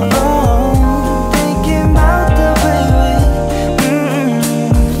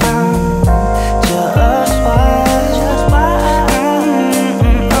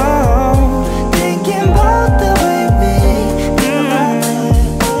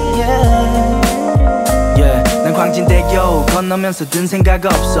건너면서 든 생각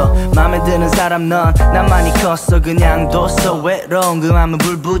없어 맘에 드는 사람 넌 나만이 컸어 그냥 뒀어 외로운 그 맘은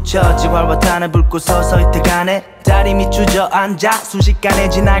불 붙여 지활화탄을 붉고 서서히 태가네 다리 밑 주저앉아 순식간에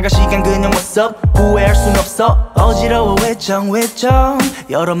지나갈 시간 그냥 what's up 후회할 순 없어 어지러워 외정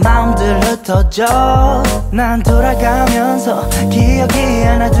여러 마음들 흩어져 난 돌아가면서 기억이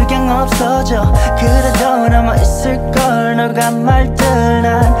하나 두 개 없어져 그래도 남아있을걸 너가 말들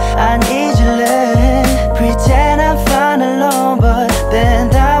난 안 잊을래 Pretend I'm fine alone but then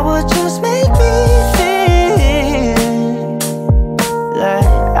that would just make me feel like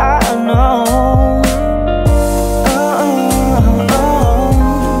I don't know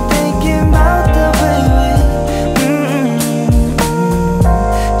thinking about the way we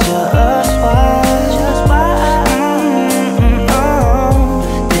just why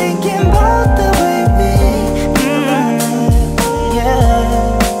thinking about the way we yeah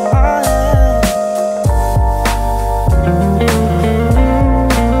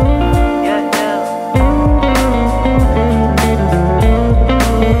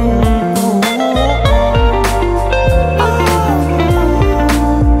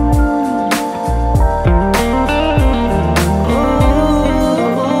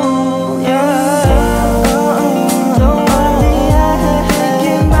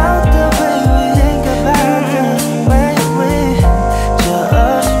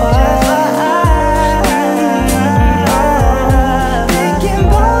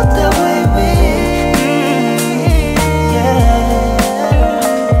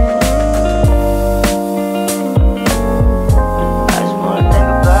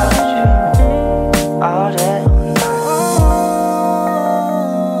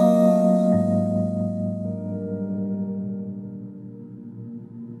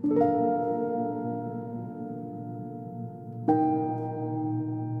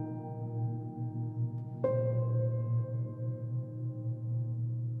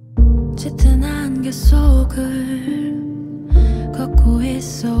짙은 안개 속을 걷고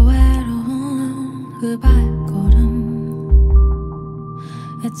있어 외로운 그 발걸음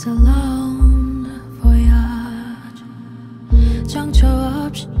It's a long voyage 정처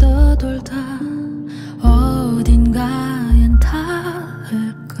없이 떠돌다 어딘가엔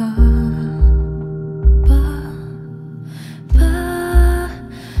닿을까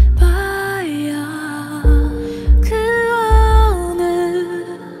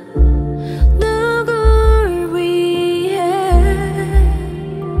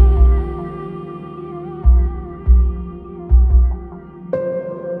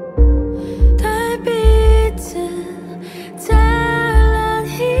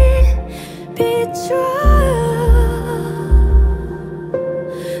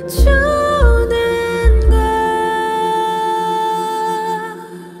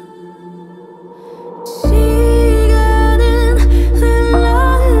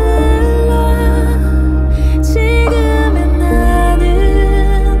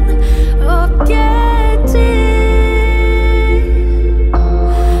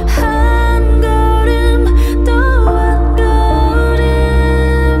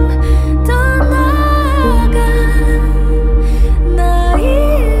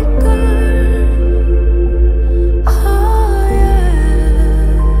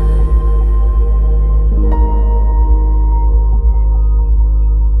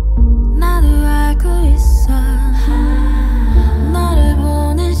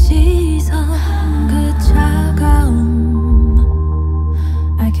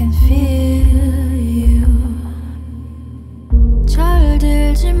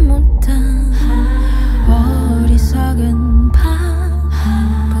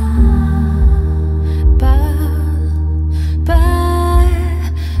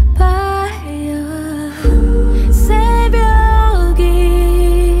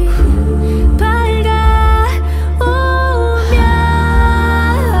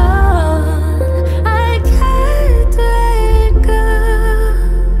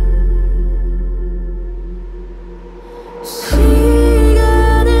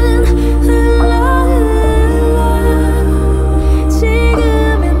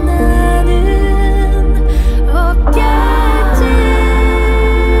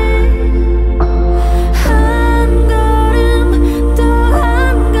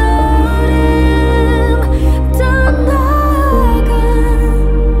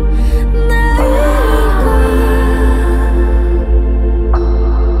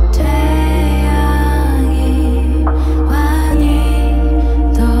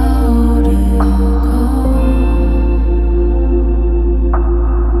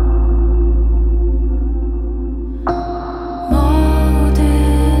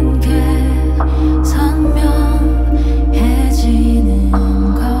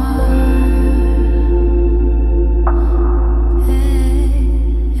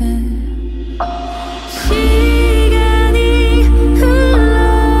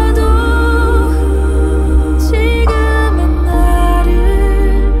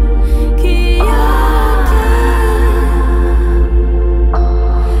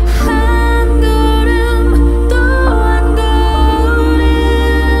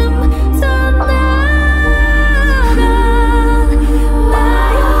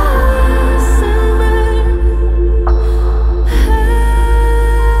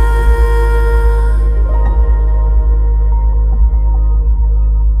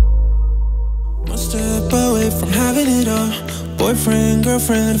Boyfriend,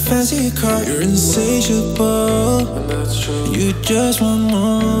 girlfriend, fancy car, you're insatiable. You just want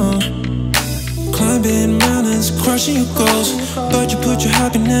more. Climbing mountains, crushing your goals, but you put your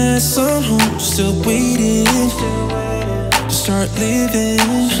happiness on hold. Still waiting to start living.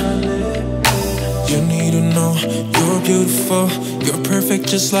 You need to know you're beautiful, you're perfect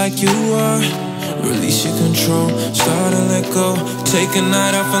just like you are. Release your control, start to let go. Take a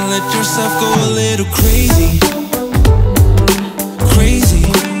night off and let yourself go a little crazy. Crazy,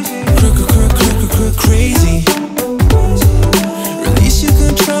 crazy. Release your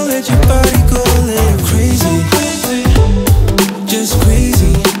control, let your body go a little crazy. Just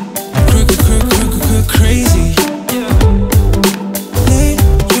crazy, crazy. Let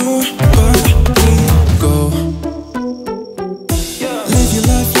your body go. Live your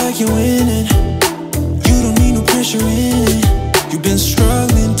life like you're winning. You don't need no pressure in it. You've been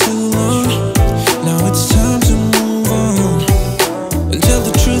struggling too long. Now it's time to move on. And tell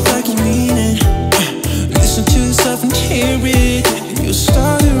the truth like you mean it. Listen to yourself and hear it, and you'll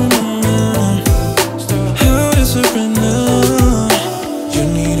start to remember how to surrender. You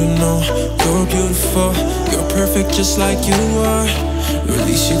need to know you're beautiful, you're perfect just like you are.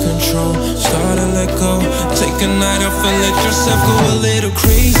 Release your control, start to let go. Take a night off and let yourself go a little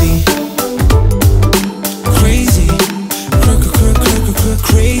crazy. Crazy,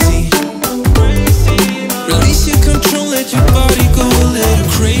 crazy. Release your control, let your body go a little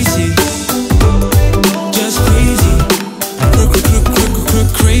crazy. Just crazy,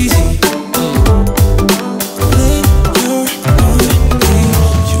 crazy.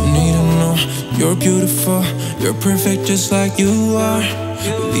 You're beautiful, you're perfect just like you are.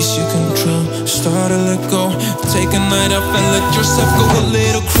 Release your control, start to let go. Take a night off and let yourself go a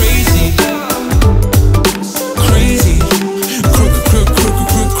little crazy. Crazy,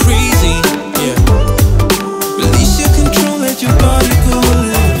 crazy, yeah. Release your control, let your body go a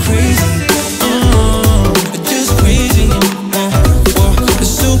little crazy. Just crazy, whoa, it's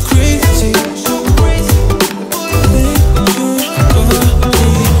so crazy.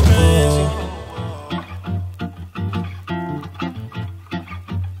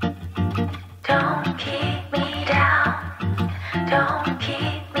 Don't keep me down. Don't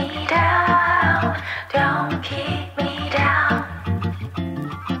keep me down. Don't keep me down.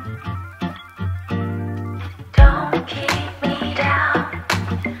 Don't keep me down.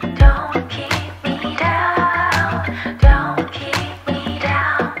 Don't keep me down. Don't keep me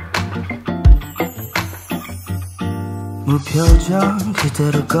down. 무표정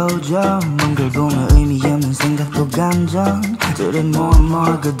그대로 고정 뭔걸 보면 의미 없는 생각도 감정 들은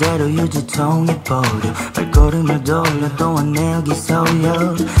more 그대로 유지통해버려 발걸음을 돌려 또한 내 여기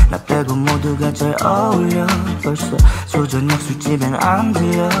서려 나 빼고 모두가 잘 어울려 벌써 조저녁 술집엔 안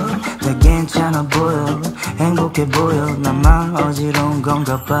들려 다 괜찮아 보여 행복해 보여 나만 어지러운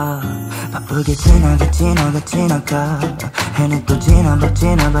건가 봐 바쁘게 지나가 해는 또 지나봐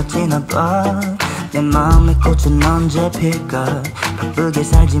내 마음의 꽃은 언제 필까 바쁘게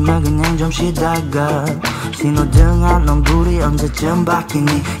살지만 그냥 좀 쉬다가 신호등 안 온 불이 언제쯤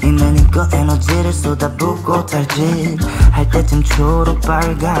바뀌니 있는 힘껏 에너지를 쏟아붓고 탈진 할 때쯤 초록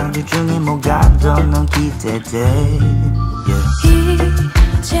빨간 둘 중에 뭐가 더 넌 기대돼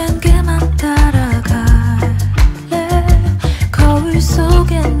이젠 그만 따라갈래 거울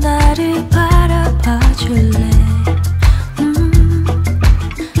속에 나를 바라봐 줄래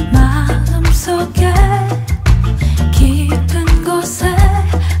마음속에 깊은 곳에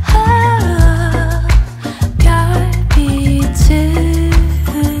별빛을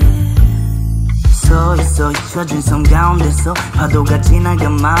서있어 잊혀진 섬 가운데서 파도가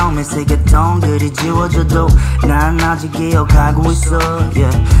지나간 마음에 새겼던 글이 지워져도 난 아직 기억하고 있어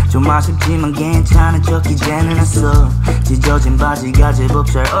yeah. 좀 아쉽지만 괜찮은 척 이제는 했어 찢어진 바지가 제법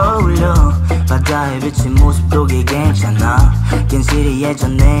잘 어울려 바다에 비친 모습도 괜찮아 괜시리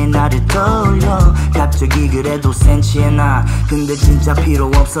예전에 나를 떠올려 갑자기 그래도 센치해 나 근데 진짜 필요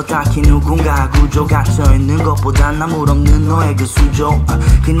없어 딱히 누군가 구조 갇혀있는 것보단 아무 없는 너의 그 수조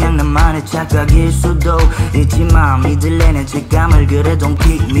그냥 나만의 착각일 수도 있지만 믿을래 내 책감을 그래 don't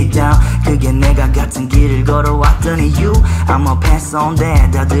kick me down 그게 내가 같은 길을 걸어왔던 이유 I'm a pass on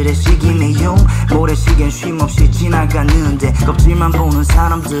that 다들의 시기미용 모래시계는 쉼없이 지나가는데 껍질만 보는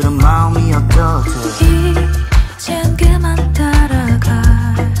사람들은 마음이 어떻대 이젠 그만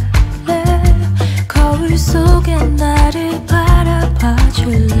따라갈래 거울 속에 나를 바라봐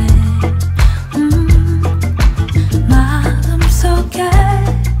줄래 마음속에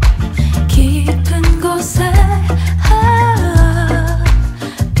깊은 곳에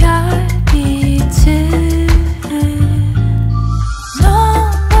별빛을 No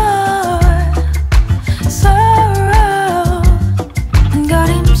more sorrow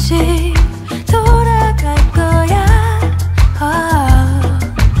한걸음씩 돌아갈 거야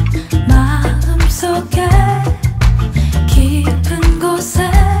마음속에 깊은 곳에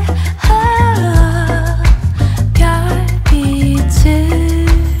별빛을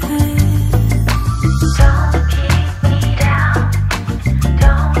Don't keep me down.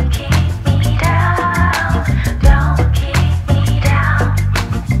 Don't keep me down. Don't keep me down.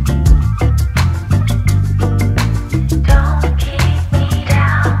 Don't keep me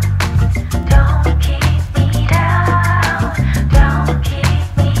down. Don't keep me down. Don't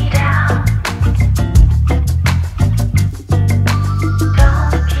keep me down.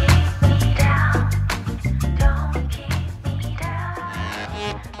 Don't keep me down. Don't keep me down.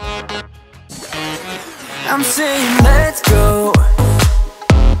 I'm saying let's go.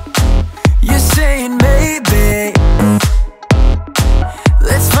 You're saying maybe.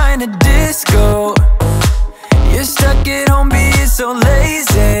 Let's find a disco. You're stuck at home being so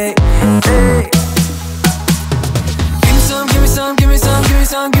lazy. Hey. Give me some, give me some, give me some, give me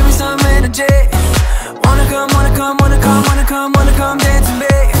some, give me some energy. Wanna come dance with me.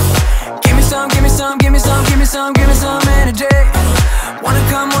 Give me some, give me some, give me some, give me some, give me some energy. Wanna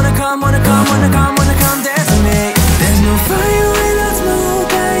come, wanna come, wanna come, wanna come, wanna come dance with me. There's no fire when I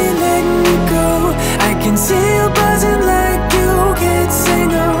smoke, I ain't letting you go. I can see you buzzing like you can't say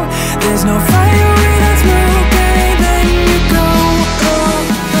no. There's no fire when I smoke, I ain't letting you go.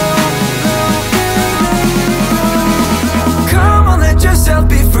 Come on, let yourself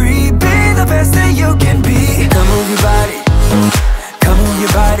be free. Be the best that you can be. Come move your body, come move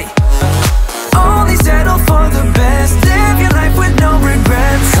your body. Only settle for the best. Live your life with no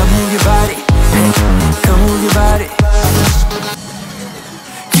regrets. Come move your body, come move your body.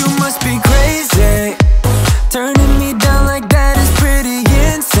 You must be crazy. Turning me down like that is pretty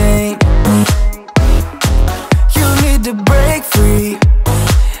insane. You need to break free.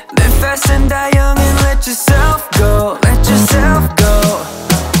 Live fast and die young and let yourself go. Let yourself go.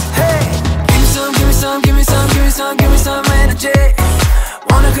 Hey, give me some, give me some, give me some, give me some, give me some energy.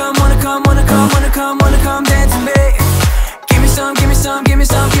 Wanna come, wanna come, wanna come, wanna come, wanna come dance with me. Give me some, give me some, give me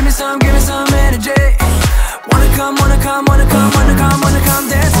some, give me some, give me some energy. Wanna come, wanna come, wanna come, wanna come, wanna come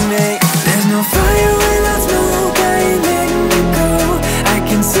dance with me. There's no fire when I smoke, I ain't letting you go. I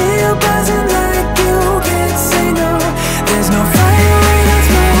can see you buzzing like you can't say no. There's no fire when I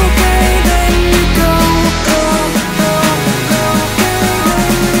smoke, I ain't letting you go.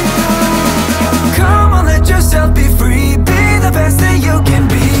 Come on, let yourself be free. Be the best that you can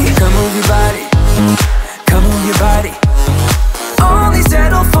be. Come move your body, come move your body. Only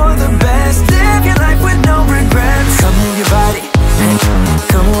settle for the best. Live your life with no regrets. Come move your body,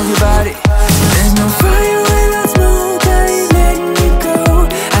 come move your body. There's no fire when I smoke, I ain't letting you go.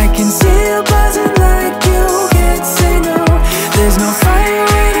 I can see you buzzing like you can't say no. There's no fire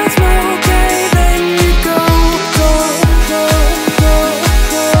when I smoke, I ain't letting you go.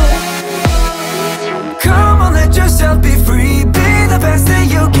 Come on, let yourself be free. Be the best that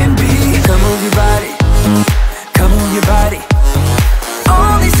you can be. Come move your body, come move your body.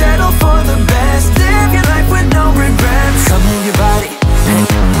 Only settle for the best. Live your life with no regrets. Come move your body,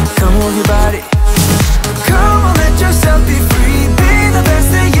 come move your body. Come on, let yourself be free. Be the best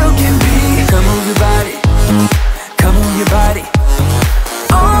that you can be. Come move your body, come move your body.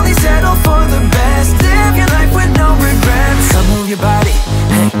 Only settle for the best. Live your life with no regrets. Come move your body,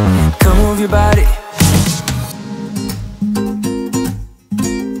 come move your body.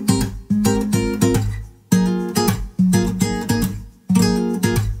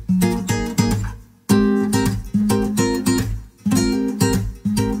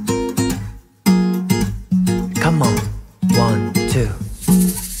 Come on, 1, 2.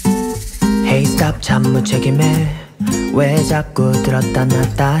 Hey stop 참 무책임해. 왜 자꾸 들었다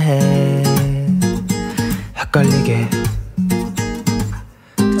놨다 해. 헷갈리게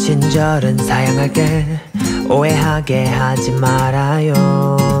친절은 사양할게. 오해하게 하지 말아요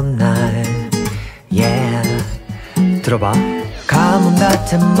날. Yeah 들어봐. 가뭄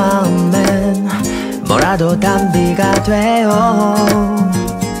같은 마음엔 뭐라도 단비가 돼요.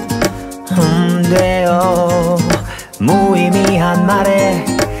 돼요. 무의미한 말에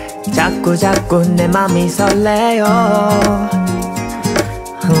자꾸 내 맘이 설레요.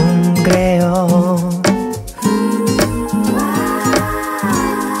 그래요.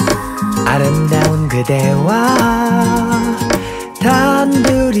 아름다운 그대와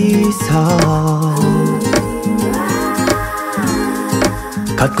단둘이서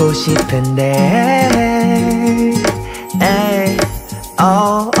걷고 싶은데 에이,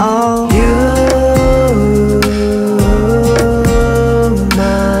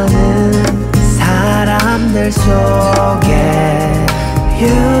 많은 사람들 속에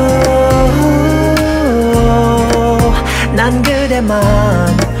난 그대만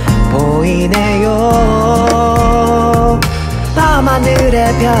보이네요.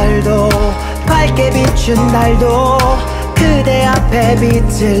 밤하늘의 별도 밝게 비춘 달도 그대 앞에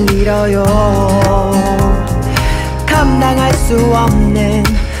빛을 잃어요. 감당할 수 없는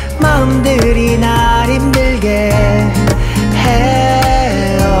마음들이 날 힘들게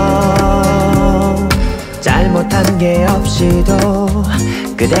해요. 잘못한 게 없이도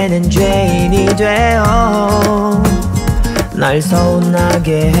그대는 죄인이 돼요. 날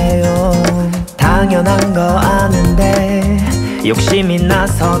서운하게 해요. 당연한 거 아는데 욕심이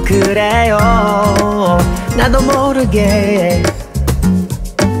나서 그래요. 나도 모르게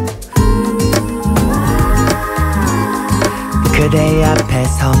그대 앞에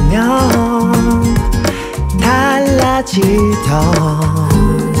서면 달라지던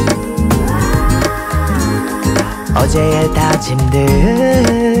어제의 다짐들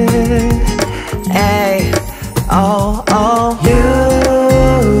에이,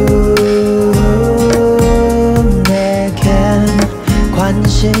 내겐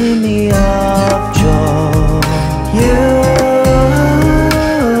관심이 없죠.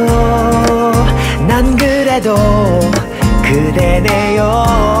 그대네요.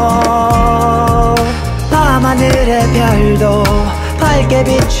 밤하늘의 별도 밝게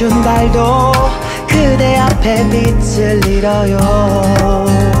비춘 달도 그대 앞에 빛을 잃어요.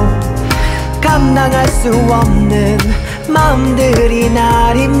 감당할 수 없는 마음들이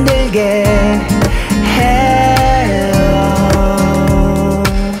날 힘들게 해요.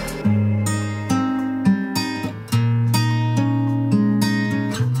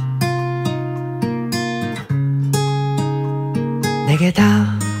 내게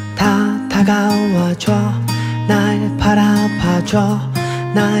다가와줘. 날 바라봐줘.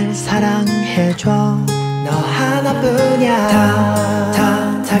 날 사랑해줘. 너 하나뿐이야.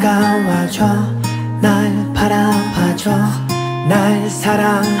 다가와줘. 날 바라봐줘. 날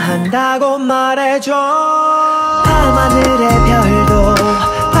사랑한다고 말해줘. 밤하늘의 별도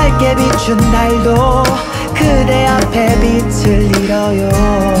밝게 비춘 달도 그대 앞에 빛을 잃어요.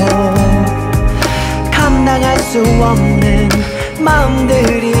 감당할 수 없는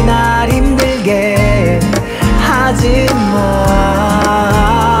마음들이 날 힘들게 하지만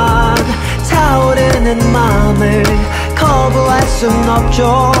차오르는 마음을 거부할 순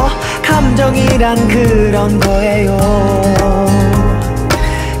없죠. 감정이란 그런 거예요.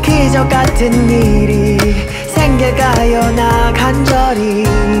 기적 같은 일이 생길까요? 나 간절히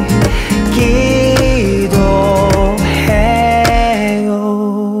기도해요.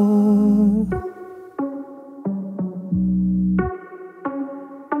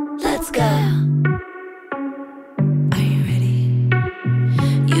 Let's go. Are you ready?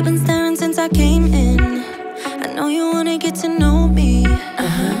 You've been staring since I came in. I know you wanna get to know me.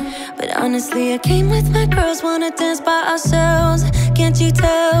 But honestly, I came with my girls, wanna dance by ourselves. Can't you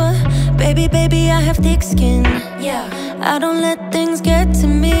tell? Baby, baby, I have thick skin. Yeah, I don't let things get to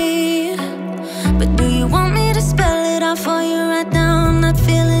me. But do you want me to spell it out for you right now? I'm not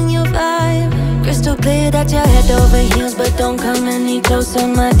feeling your vibe. Crystal clear that you're head over heels, but don't come any closer,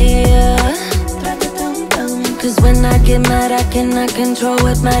 my dear. Cause when I get mad, I cannot control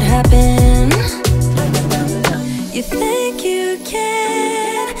what might happen. You think you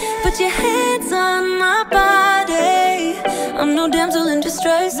can put your hands on my body. I'm no damsel in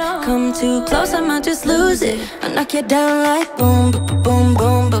distress. Come too close, I might just lose it. I knock you down like boom, boom, boom,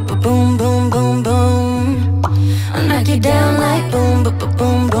 boom, boom, boom, boom, boom. I knock you down like boom, boom,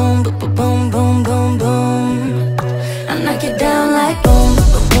 boom, boom, boom, boom, boom, boom, boom. I knock you down like boom,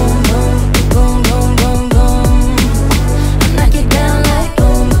 boom, boom, boom, boom, boom, boom. I knock you down like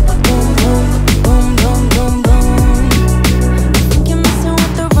boom, boom, boom, boom, boom, boom, boom. I think you're messing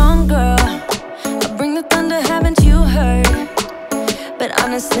with the wrong girl. I bring the thunder, haven't you heard? But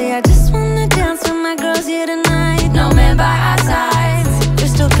honestly, I just wanna dance with my girls here tonight. No man by our sides.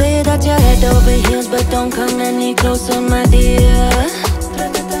 Crystal clear that you're head over heels, but don't come any closer, my dear.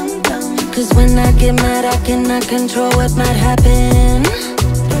 Cause when I get mad, I cannot control what might happen.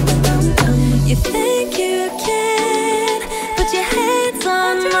 You think you can put your hands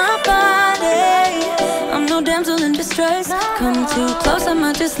on my body. I'm no damsel in distress. Come too close, I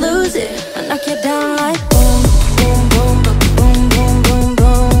might just lose it. I knock you down like boom, boom, boom, boom, boom, boom,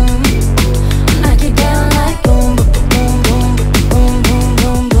 boom. I knock you down like boom, boom, boom, boom, boom,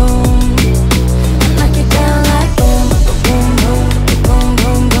 boom, boom. I knock you down like boom, boom, boom, boom,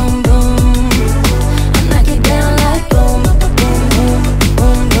 boom, boom, boom. I knock you down like boom, boom, boom,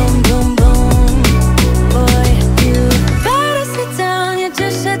 boom, boom, boom, boom. Boy, you better sit down, you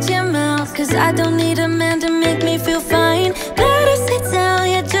just shut your mouth. Cause I don't need a man to make me feel fine. Better sit down,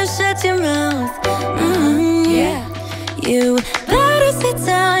 you just shut your mouth. Yeah. You better sit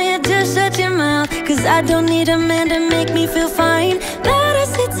down, you just shut your mouth. Cause I don't need a man to make me feel fine. Better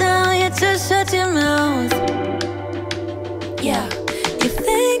sit down, you just shut your mouth. Yeah. You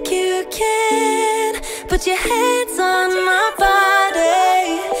think you can put your hands on my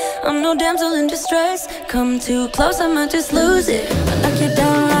body. I'm no damsel in distress. Come too close, I might just lose it. I knock you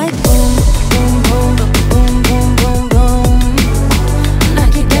down like boom, boom, boom, boom, boom, boom, boom. I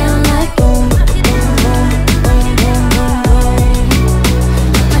knock you down like boom, boom, boom, boom, boom, boom, boom.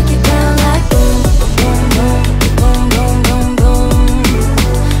 I knock you down like boom, boom, boom, boom, boom, boom, boom.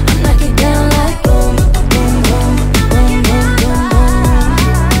 I knock you down like boom, boom, boom, boom, boom, boom,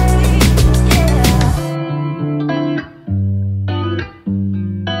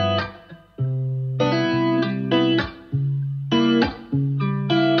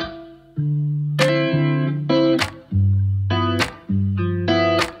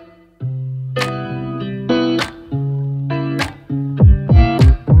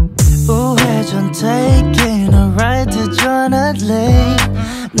 우회전 taking a ride to join a late.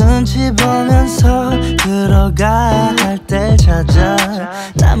 눈치 보면서 들어가야 할 때 찾아.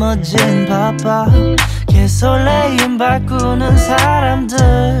 나머진 바빠 이렇게 설레임 바꾸는 사람들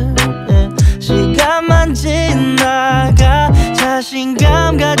시간만 지나가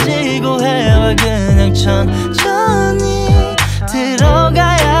자신감 가지고 해와 그냥 천천히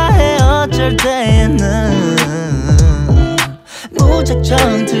들어가야 해 어쩔 때에는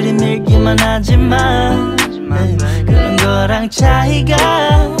무작정 들이밀기만 하지만 그런 거랑 차이가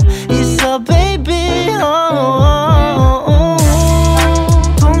있어 baby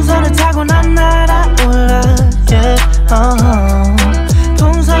풍선을 타고 난 날아올라 yeah,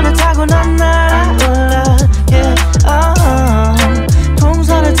 풍선을 타고 난 날아올라 yeah,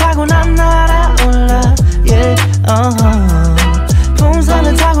 풍선을 타고 난 날아올라 yeah,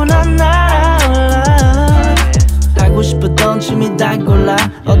 풍선을 타고 난 날아올라 하고 싶었던 춤이 다 골라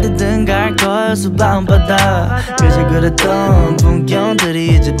어디든 갈 거야 수박은 바다 그저 그랬던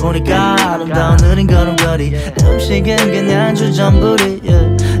풍경들이 이제 보니까 아름다운 느린 걸음걸이 음식은 그냥 주전부리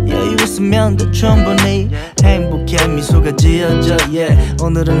여유 있으면 더 충분히 행복해 미소가 지어져 yeah.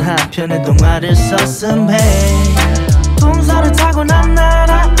 오늘은 한편의 동화를 썼음해 풍선을 타고 난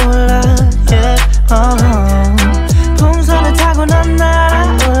날아올라 yeah. 풍선을 타고 난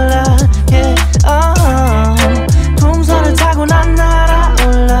날아올라 yeah. 풍선을 타고 난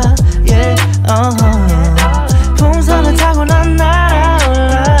날아올라 yeah. 풍선을 타고 난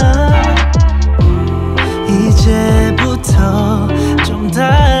날아올라 이제부터 좀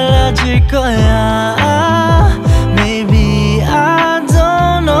달라질 거야 Maybe I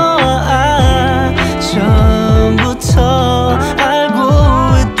don't know 처음부터 알고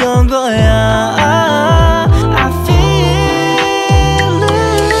있던 거야 I feel it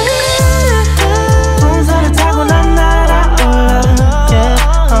풍선을 타고 난 날아올라 yeah.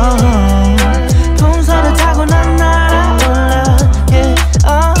 풍선을 타고 난 날아올라 yeah.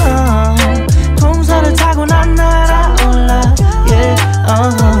 풍선을 타고 난 날아올라 yeah.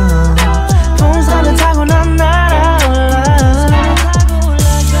 풍선을 타고 난 날아올라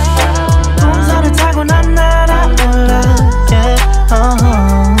풍선을 타고 난 날아올라 yeah.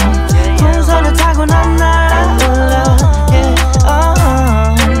 풍선을 타고 난 날아올라 yeah.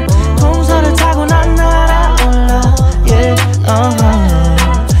 풍선을 타고 난 날아올라 yeah.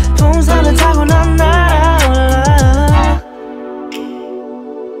 풍선을 타고 난 날아올라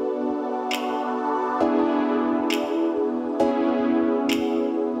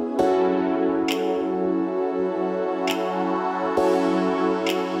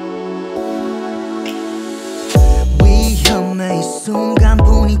위험해 이 순간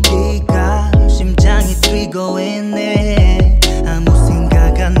분위기가 심장이 뛰고 있네 아무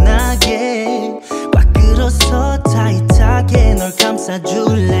생각 안 나게 꽉 끌어서 타이트하게 널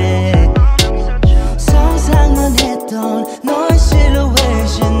감싸줄래 상상만 했던 너의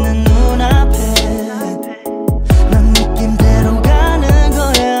실루엣이 눈앞에 난 느낌대로 가는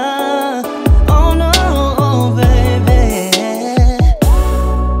거야 Oh no baby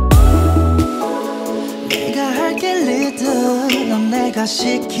내가 할게 리드 넌 내가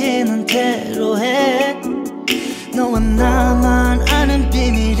시키는 대로 해 너와 나만 아는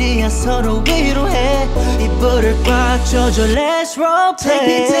비밀이야 서로 위로해 이불을 꽉 져줘 Let's roleplay Take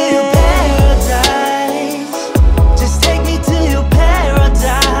me to your paradise Just take me to your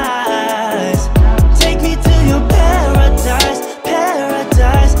paradise Take me to your paradise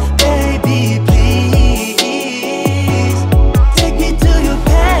Paradise baby please Take me to your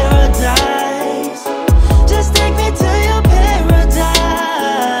paradise Just take me to your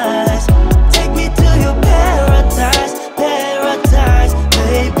paradise Take me to your paradise Paradise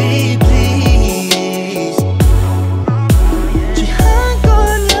baby please 취한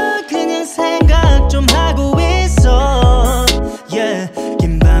거냐 그냥 생각 좀 하고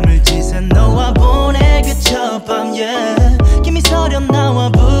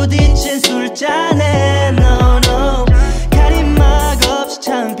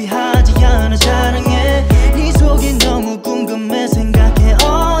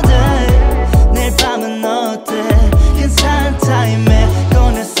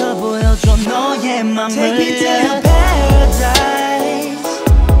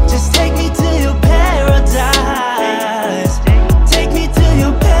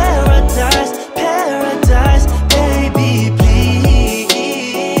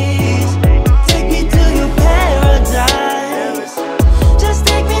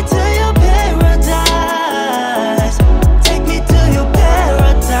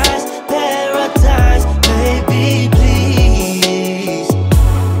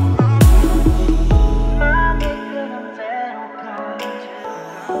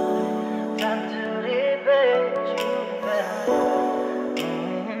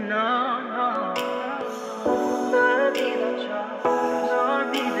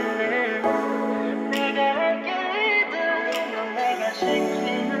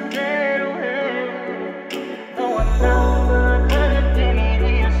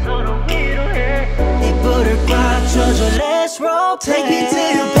Take me to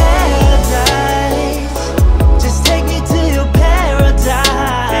your paradise. Just take me to your paradise.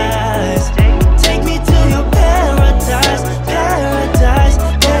 Take me to your paradise, paradise,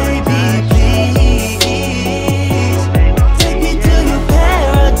 baby, please. Take me to your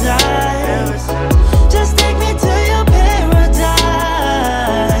paradise. Just take me to your paradise.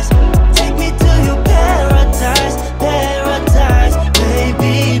 Take me to your paradise, paradise,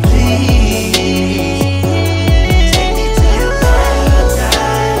 baby, please. Take me to your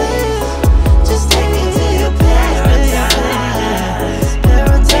paradise. Just take me to your paradise.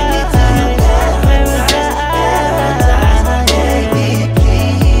 Take me to your paradise, paradise, baby,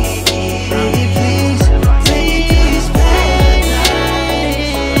 please. Please, please, paradise.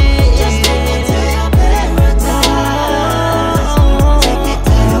 Just take me to your paradise. Take me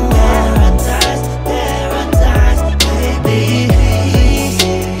to your paradise, paradise, baby, please.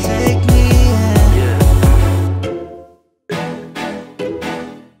 Take me,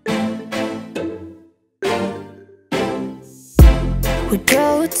 We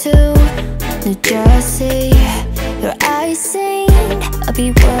drove to New Jersey. Your eyes saying I'd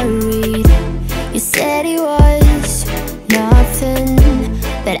be worried. You said it was nothing,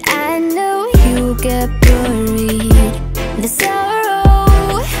 but I know you get buried. The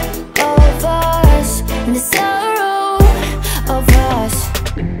sorrow of us, the sorrow of us.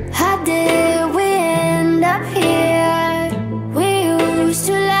 How did we end up here? We used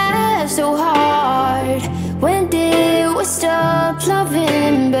to laugh so hard. When did we stop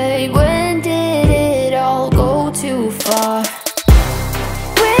loving, babe? When did it all go too far?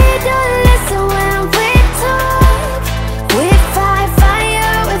 We don't listen when we talk. We fight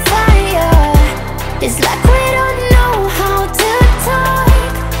fire with fire. It's like we don't know how to talk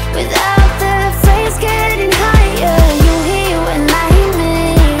without the phrase getting higher. You hear when I hear me,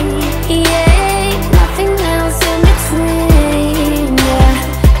 yeah, nothing else in between, yeah.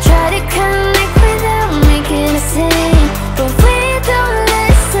 Try to connect without making a scene, but we don't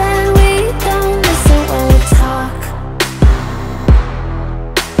listen when we talk.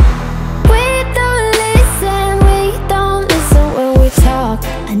 We don't listen when we talk.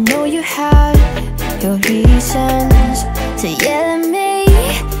 I know you have your reasons to yell at me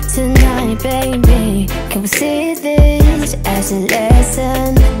tonight, baby. Can we see this as a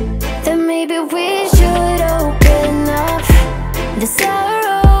lesson? That maybe we should open up the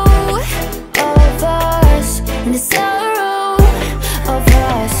sorrow of us, the sorrow of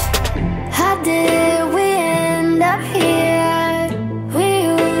us. How did we end up here? We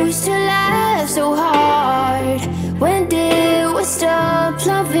used to laugh so hard. When did we stop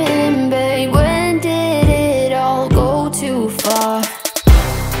loving, babe? When did it all go too far?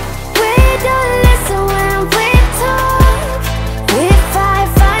 We don't listen when we talk. We fight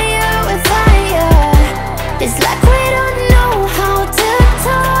fire with fire. It's like we don't know how to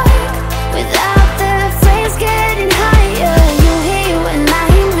talk without the phrase getting higher. You hear when I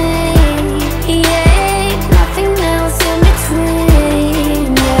hear me, yeah, nothing else in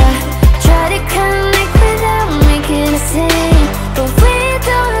between, yeah. Try to connect without making a scene, but we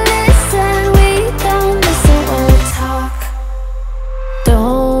don't listen when we talk.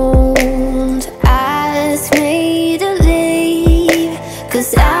 Don't ask me to leave,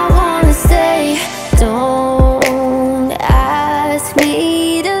 'cause I wanna stay. Don't ask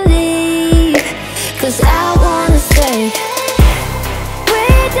me to leave, 'cause I wanna stay. We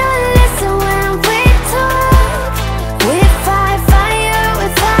don't listen when we talk. We fight fire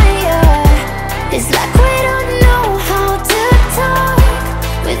with fire. It's like we don't know how to talk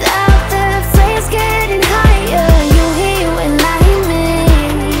without the phrase getting higher. You hear when I hear me,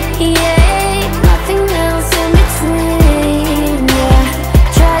 yeah, nothing else in between, yeah.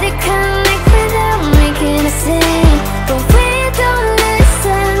 Try to connect without making a scene, but we don't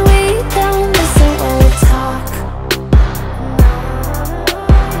listen when we talk.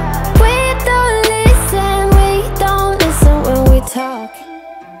 We don't listen when we talk.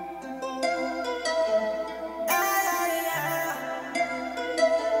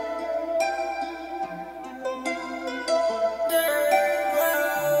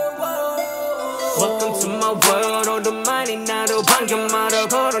 Welcome to my world. 오랜만이 나로 반겨말아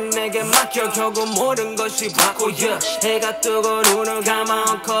걸어 내게 맡겨. 결국 모든 것이 바꿔야. 해가 뜨고 눈을 감아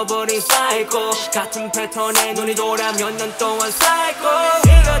엉켜버린 사이코. 같은 패턴에 눈이 돌아 몇 년 동안 사이코.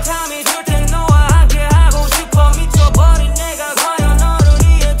 네가 잠이 들 땐 너와 함께 하고 싶어. 미쳐버린 내가 과연 너를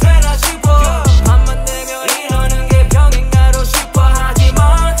이해되나 싶어. 밤만 되면 이러는 게 병인가로 싶어.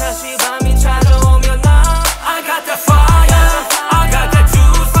 하지만 다시 밤이 찾아오면 나 I got that fire, I got that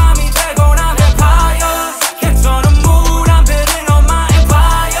juice. 밤이 되고 난 vampire. 괜찮은 물 한 배는 on my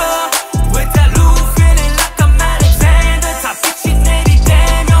empire. With that loose feeling like I'm Alexander. 다 빛이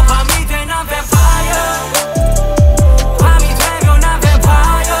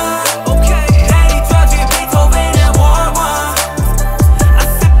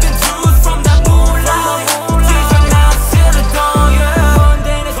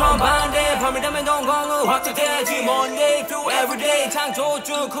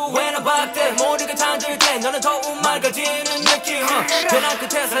맑아지는 느낌 변한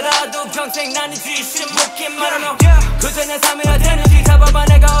끝에서라도 평생 나는 뒤심 묶인 말하며 그저 내 삶이야 되는지 잡아봐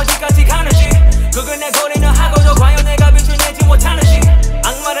내가 어디까지 가는지 그걸 내 고리는 하고도 과연 내가 빛을 내지 못하는지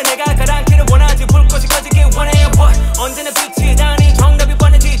악마를 내가 가라앉기를 원하지 불꽃이 꺼지길 원해요 boy 언제나 빛이 나니 정답이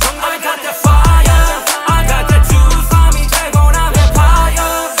뻔했지 정답이 I got that fire I got that juice 밤이 되고 난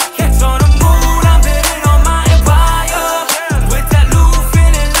vampire 해처럼 물안 비린 on my empire With that loop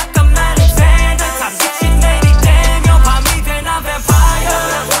feeling like I'm Alexander 탑빛이 내리대며 밤이 돼 난 vampire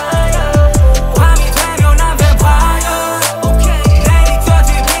밤이 되면 난 vampire 내리쳐진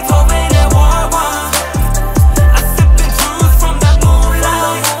베토벤의 World One I sippin' juice from that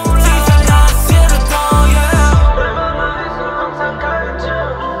moonlight 지져 나 시르던 yeah 오랜만에 항상 가르쳐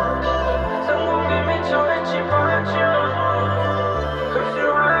성공에 미쳐 외치 보여줘 Cause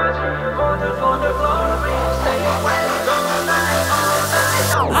you're ready for the glory Stay away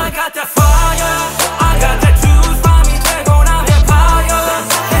I got that fire I got that juice 밤이 되고 난 vampire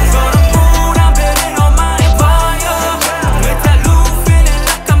해처럼 물안 비린 on my empire With that loop feeling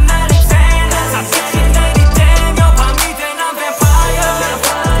like I'm Alexander 탑빛이 내리대며 밤이 돼 난 vampire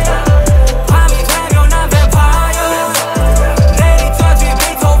밤이 되면 난 vampire 내리쳐진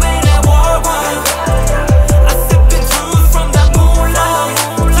베토벤의 World One I sippin' juice from that moonlight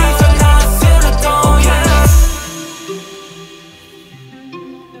지져 나 시르던 yeah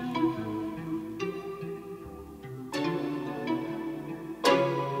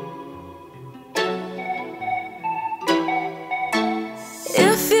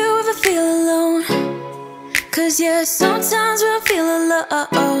If you ever feel alone, cause yeah, sometimes we'll feel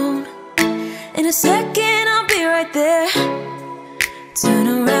alone. In a second, I'll be right there. Turn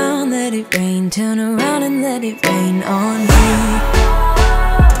around, let it rain. Turn around and let it rain on me.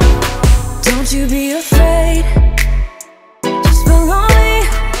 Don't you be afraid. Just follow me.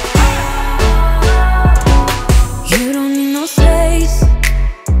 You don't need no space.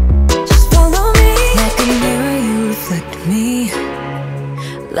 Just follow me. Like a mirror, you reflect me.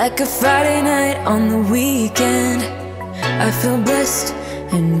 Like a Friday night on the weekend, I feel blessed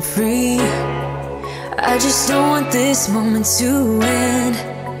and free. I just don't want this moment to end.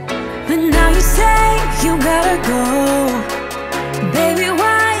 But now you say you gotta go. Baby,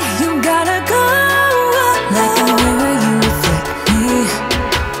 why you gotta go? Like a mirror, you reflect me.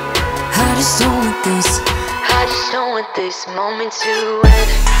 I just don't want this. I just don't want this moment to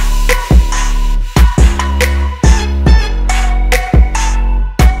end.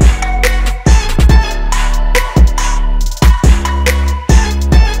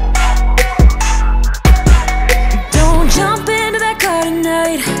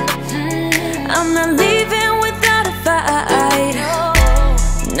 I'm not leaving without a fight.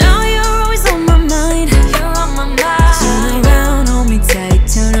 Now you're always on my mind. Turn around, hold me tight.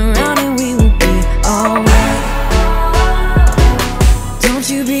 Turn around and we will be alright. Don't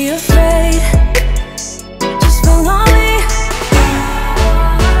you be afraid. Just follow me.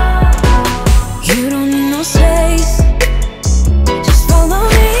 You don't need no space. Just follow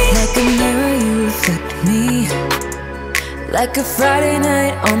me. Like a mirror, you reflect me. Like a Friday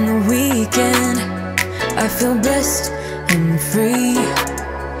night on the weekend, I feel blessed and free.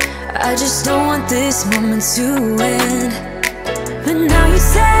 I just don't want this moment to end. But now you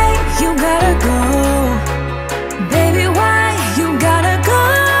say you gotta go. Baby, why you gotta go?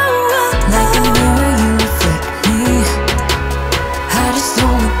 Like a mirror, you reflect me. I just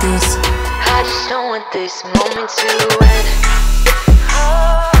don't want this. I just don't want this moment to end.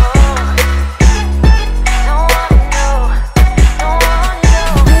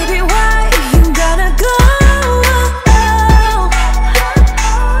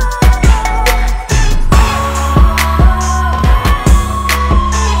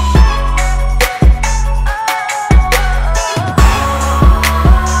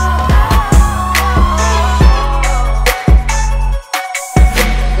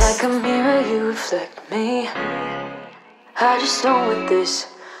 I just don't want this.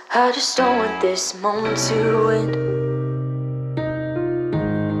 I just don't want this moment to end.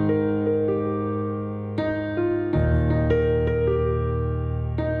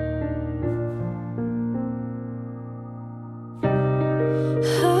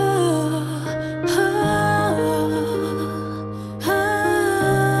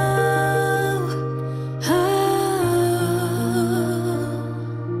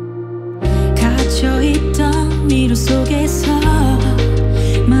 갇혀있던 미로 속에서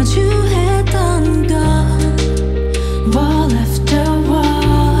마주했던 건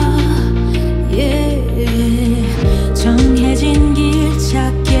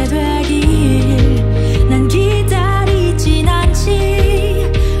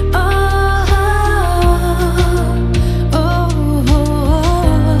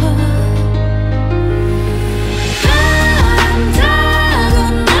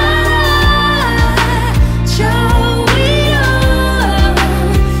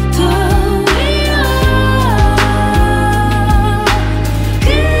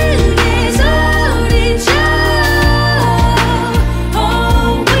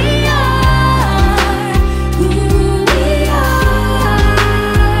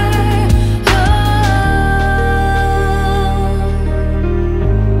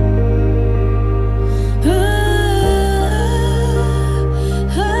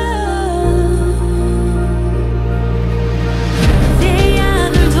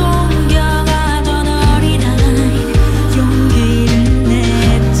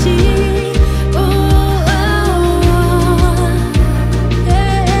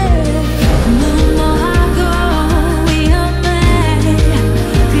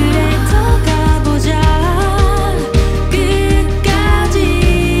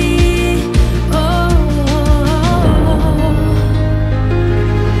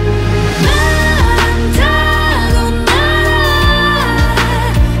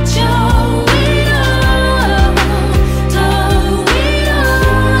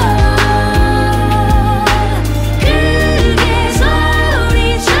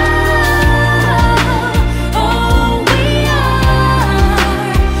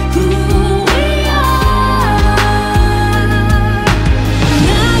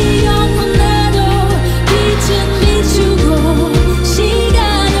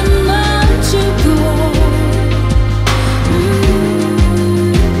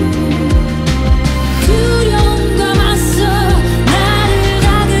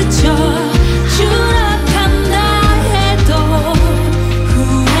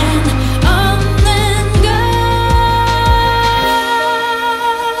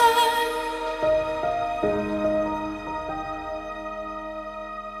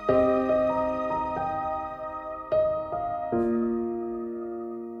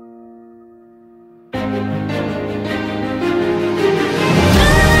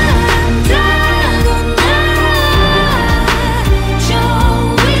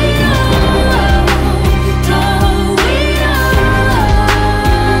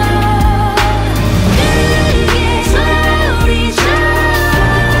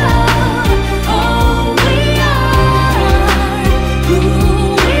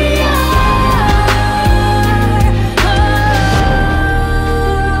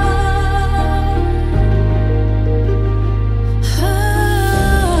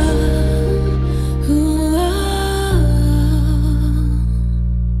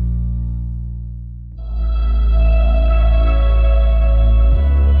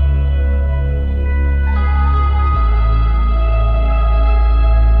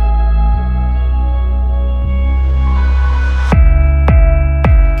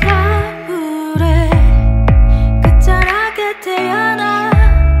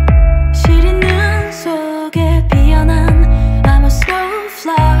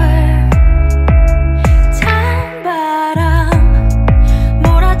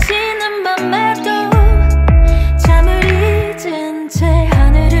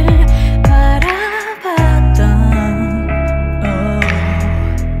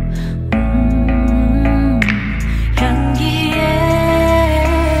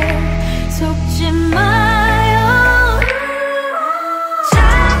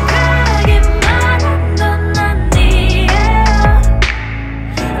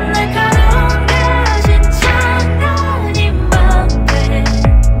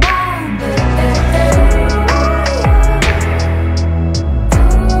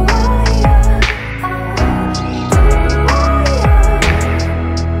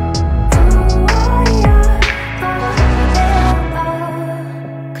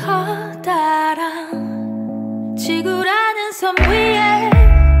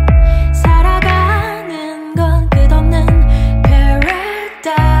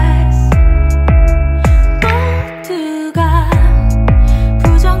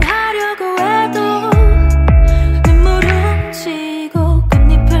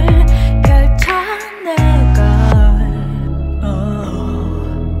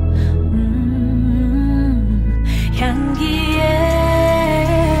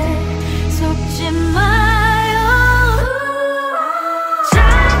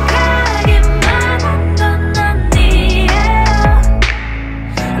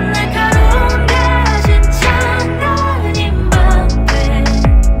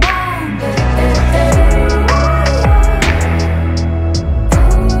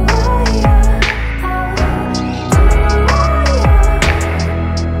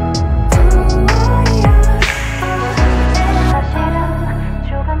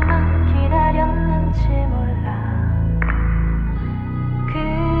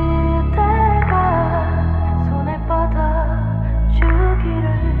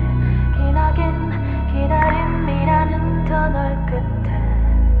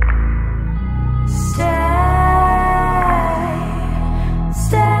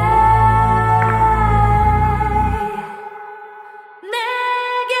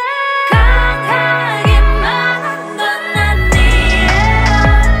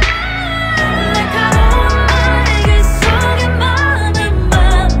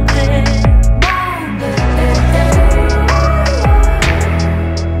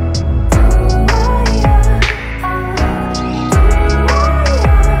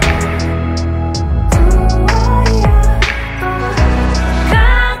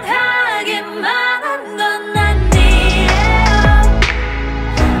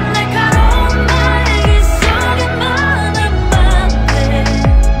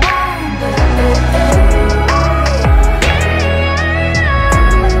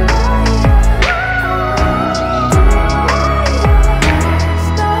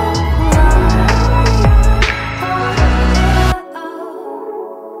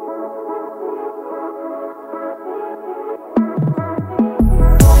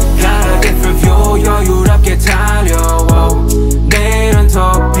여유롭게 달려 내일은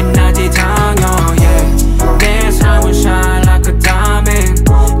더 빛나지 당연 yeah. 내 삶은 shine like a diamond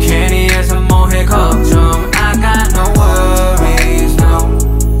괜히 해서 뭐해 걱정 I got no worries no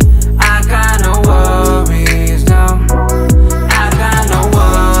I got no worries no I got no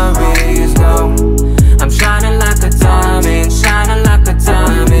worries no I'm shining like a diamond shining like a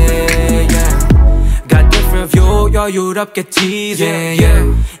diamond yeah. Got different view 여유롭게 teasing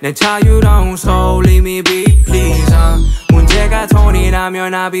yeah. 내 자유로운 soul leave me be please 문제가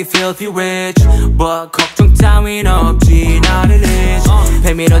돈이라면 I'll be filthy rich But 걱정 따윈 없지 나를 rich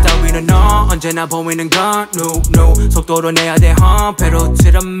 100m 따위는 너 언제나 보이는 건 no no 속도로 내야 돼 pedal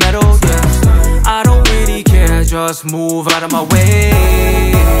to the metal yeah. I don't really care just move out of my way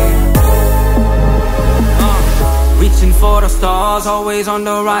Reaching for the stars, always on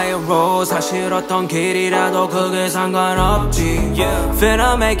the right road 사실 어떤 길이라도 그게 상관없지 yeah.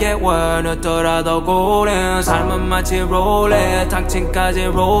 Finna make it work 늦더라도 고른 삶은 마치 롤렛 당층까지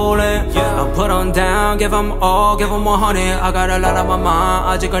rolling yeah. I put on down, give them all, give them 100 I got a lot on my mind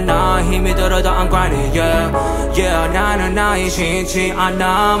아직은 나 힘이 들어도 I'm grinding yeah. Yeah, 나는 나이 싫지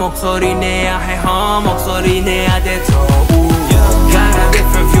않아 목소리 내야 해 목소리 내야 돼 더 Got a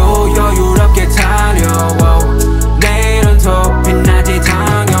different view 여유롭게 달려 내일은 더 빛나지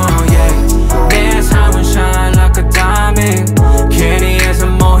당연 yeah. 내 삶은 shine like a diamond 괜히 해서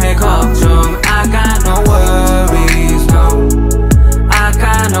뭐해 걱정 I got no worries no I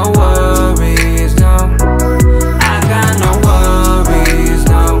got no worries no I got no worries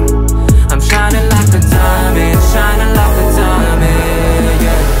no I'm shining like a diamond shining like a diamond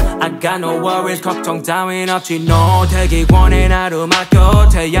yeah. I got no worries 걱정 따윈 없지 no 대기권에 나를 맡겨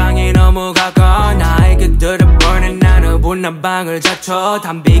태양이 너무 가까워 나의 그들은 burning 나는 분한 방을 자쳐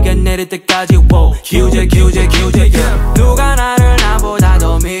담비가 내릴 때까지 wow. 기우제 yeah. 누가 나를 나보다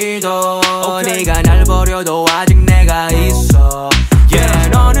더 믿어 okay. 네가 날 버려도 아직 내가 있어 yeah.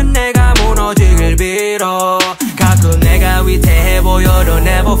 너는 내가 무너지길 빌어 가끔 내가 위태해 보여도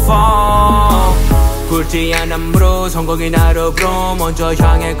never fall 굵지 않은 무릎 성공이 나를 부름 먼저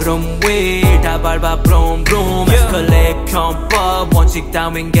향해 구름 위 다 밟아 브룸 브룸 에스컬레이트 편법 원칙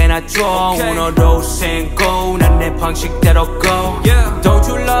따윈 개나 줘 오늘도 신고 난 내 방식대로 go Don't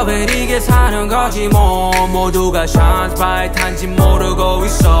you love it 이게 사는 거지 뭐 모두가 shine bright 한지 모르고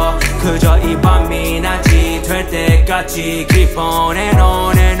있어 그저 이 밤이 낮이 될 때까지 keep on and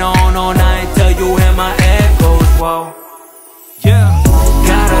on and on all night till you hear my echoes wow. Yeah.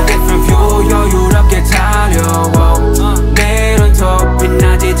 Got a different view 여유롭게 달려 내일은 더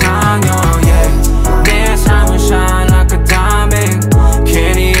빛나지 당연 yeah. 내 삶은 shine like a diamond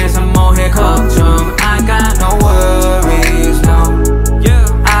괜히 해서 뭐해 걱정 I got no worries no yeah.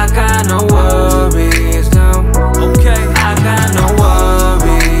 I got no worries no okay. I got no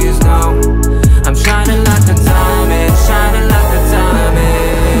worries no I'm shining like a diamond shining like a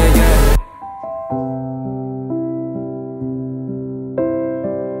diamond yeah.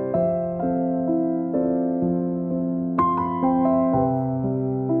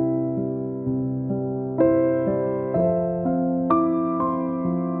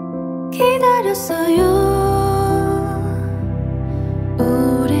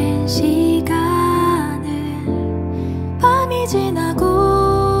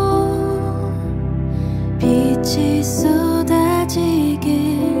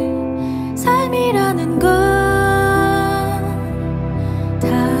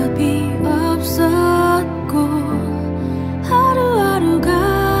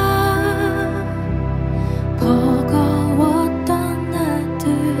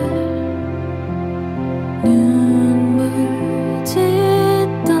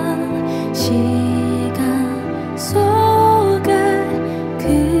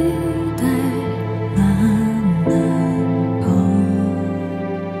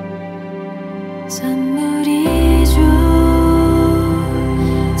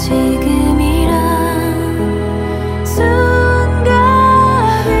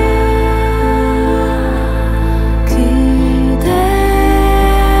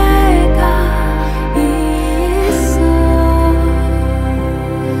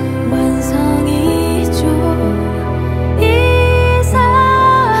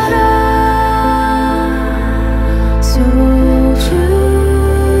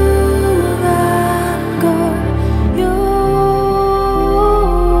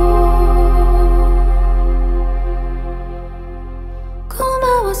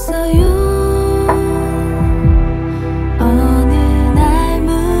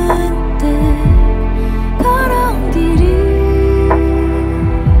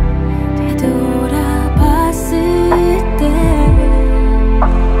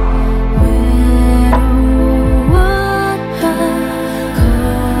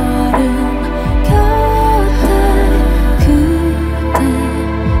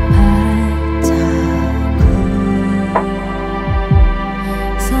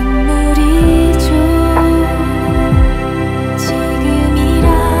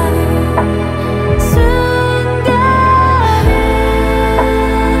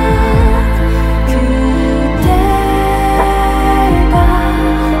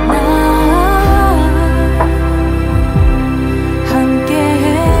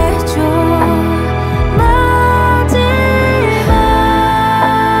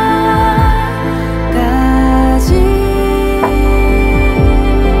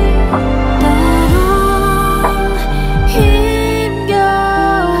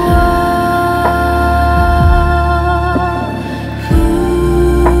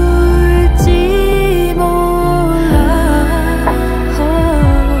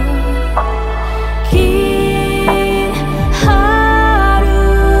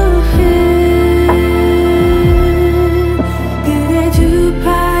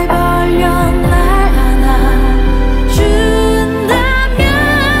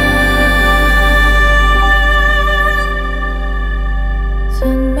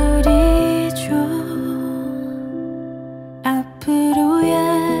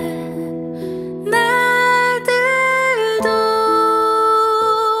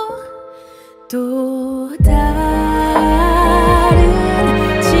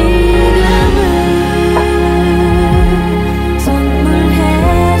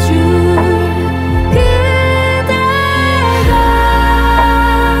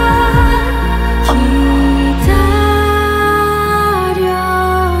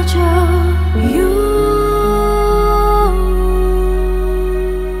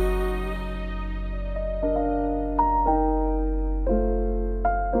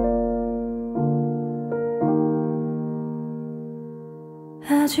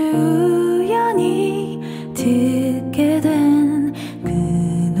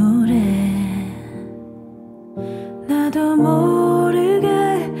 나도